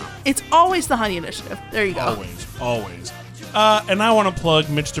thehoneyinitiative@gmail.com. It's always the Honey Initiative. There you go. Always. And I want to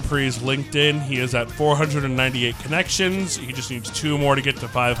plug Mitch Dupree's LinkedIn. He is at 498 connections. He just needs 2 more to get to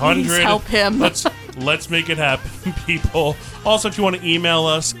 500. Please help him. Let's make it happen, people. Also, if you want to email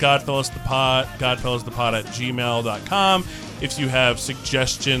us, godfellasthepod@gmail.com. If you have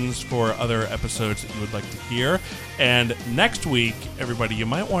suggestions for other episodes that you would like to hear. And next week, everybody, you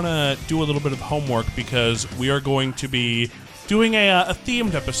might want to do a little bit of homework because we are going to be doing a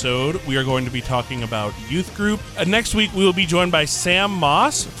themed episode. We are going to be talking about youth group. Next week, we will be joined by Sam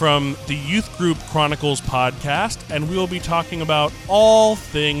Moss from the Youth Group Chronicles podcast, and we will be talking about all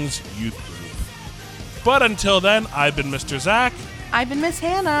things youth group. But until then, I've been Mr. Zach. I've been Miss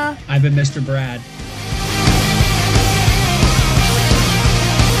Hannah. I've been Mr. Brad.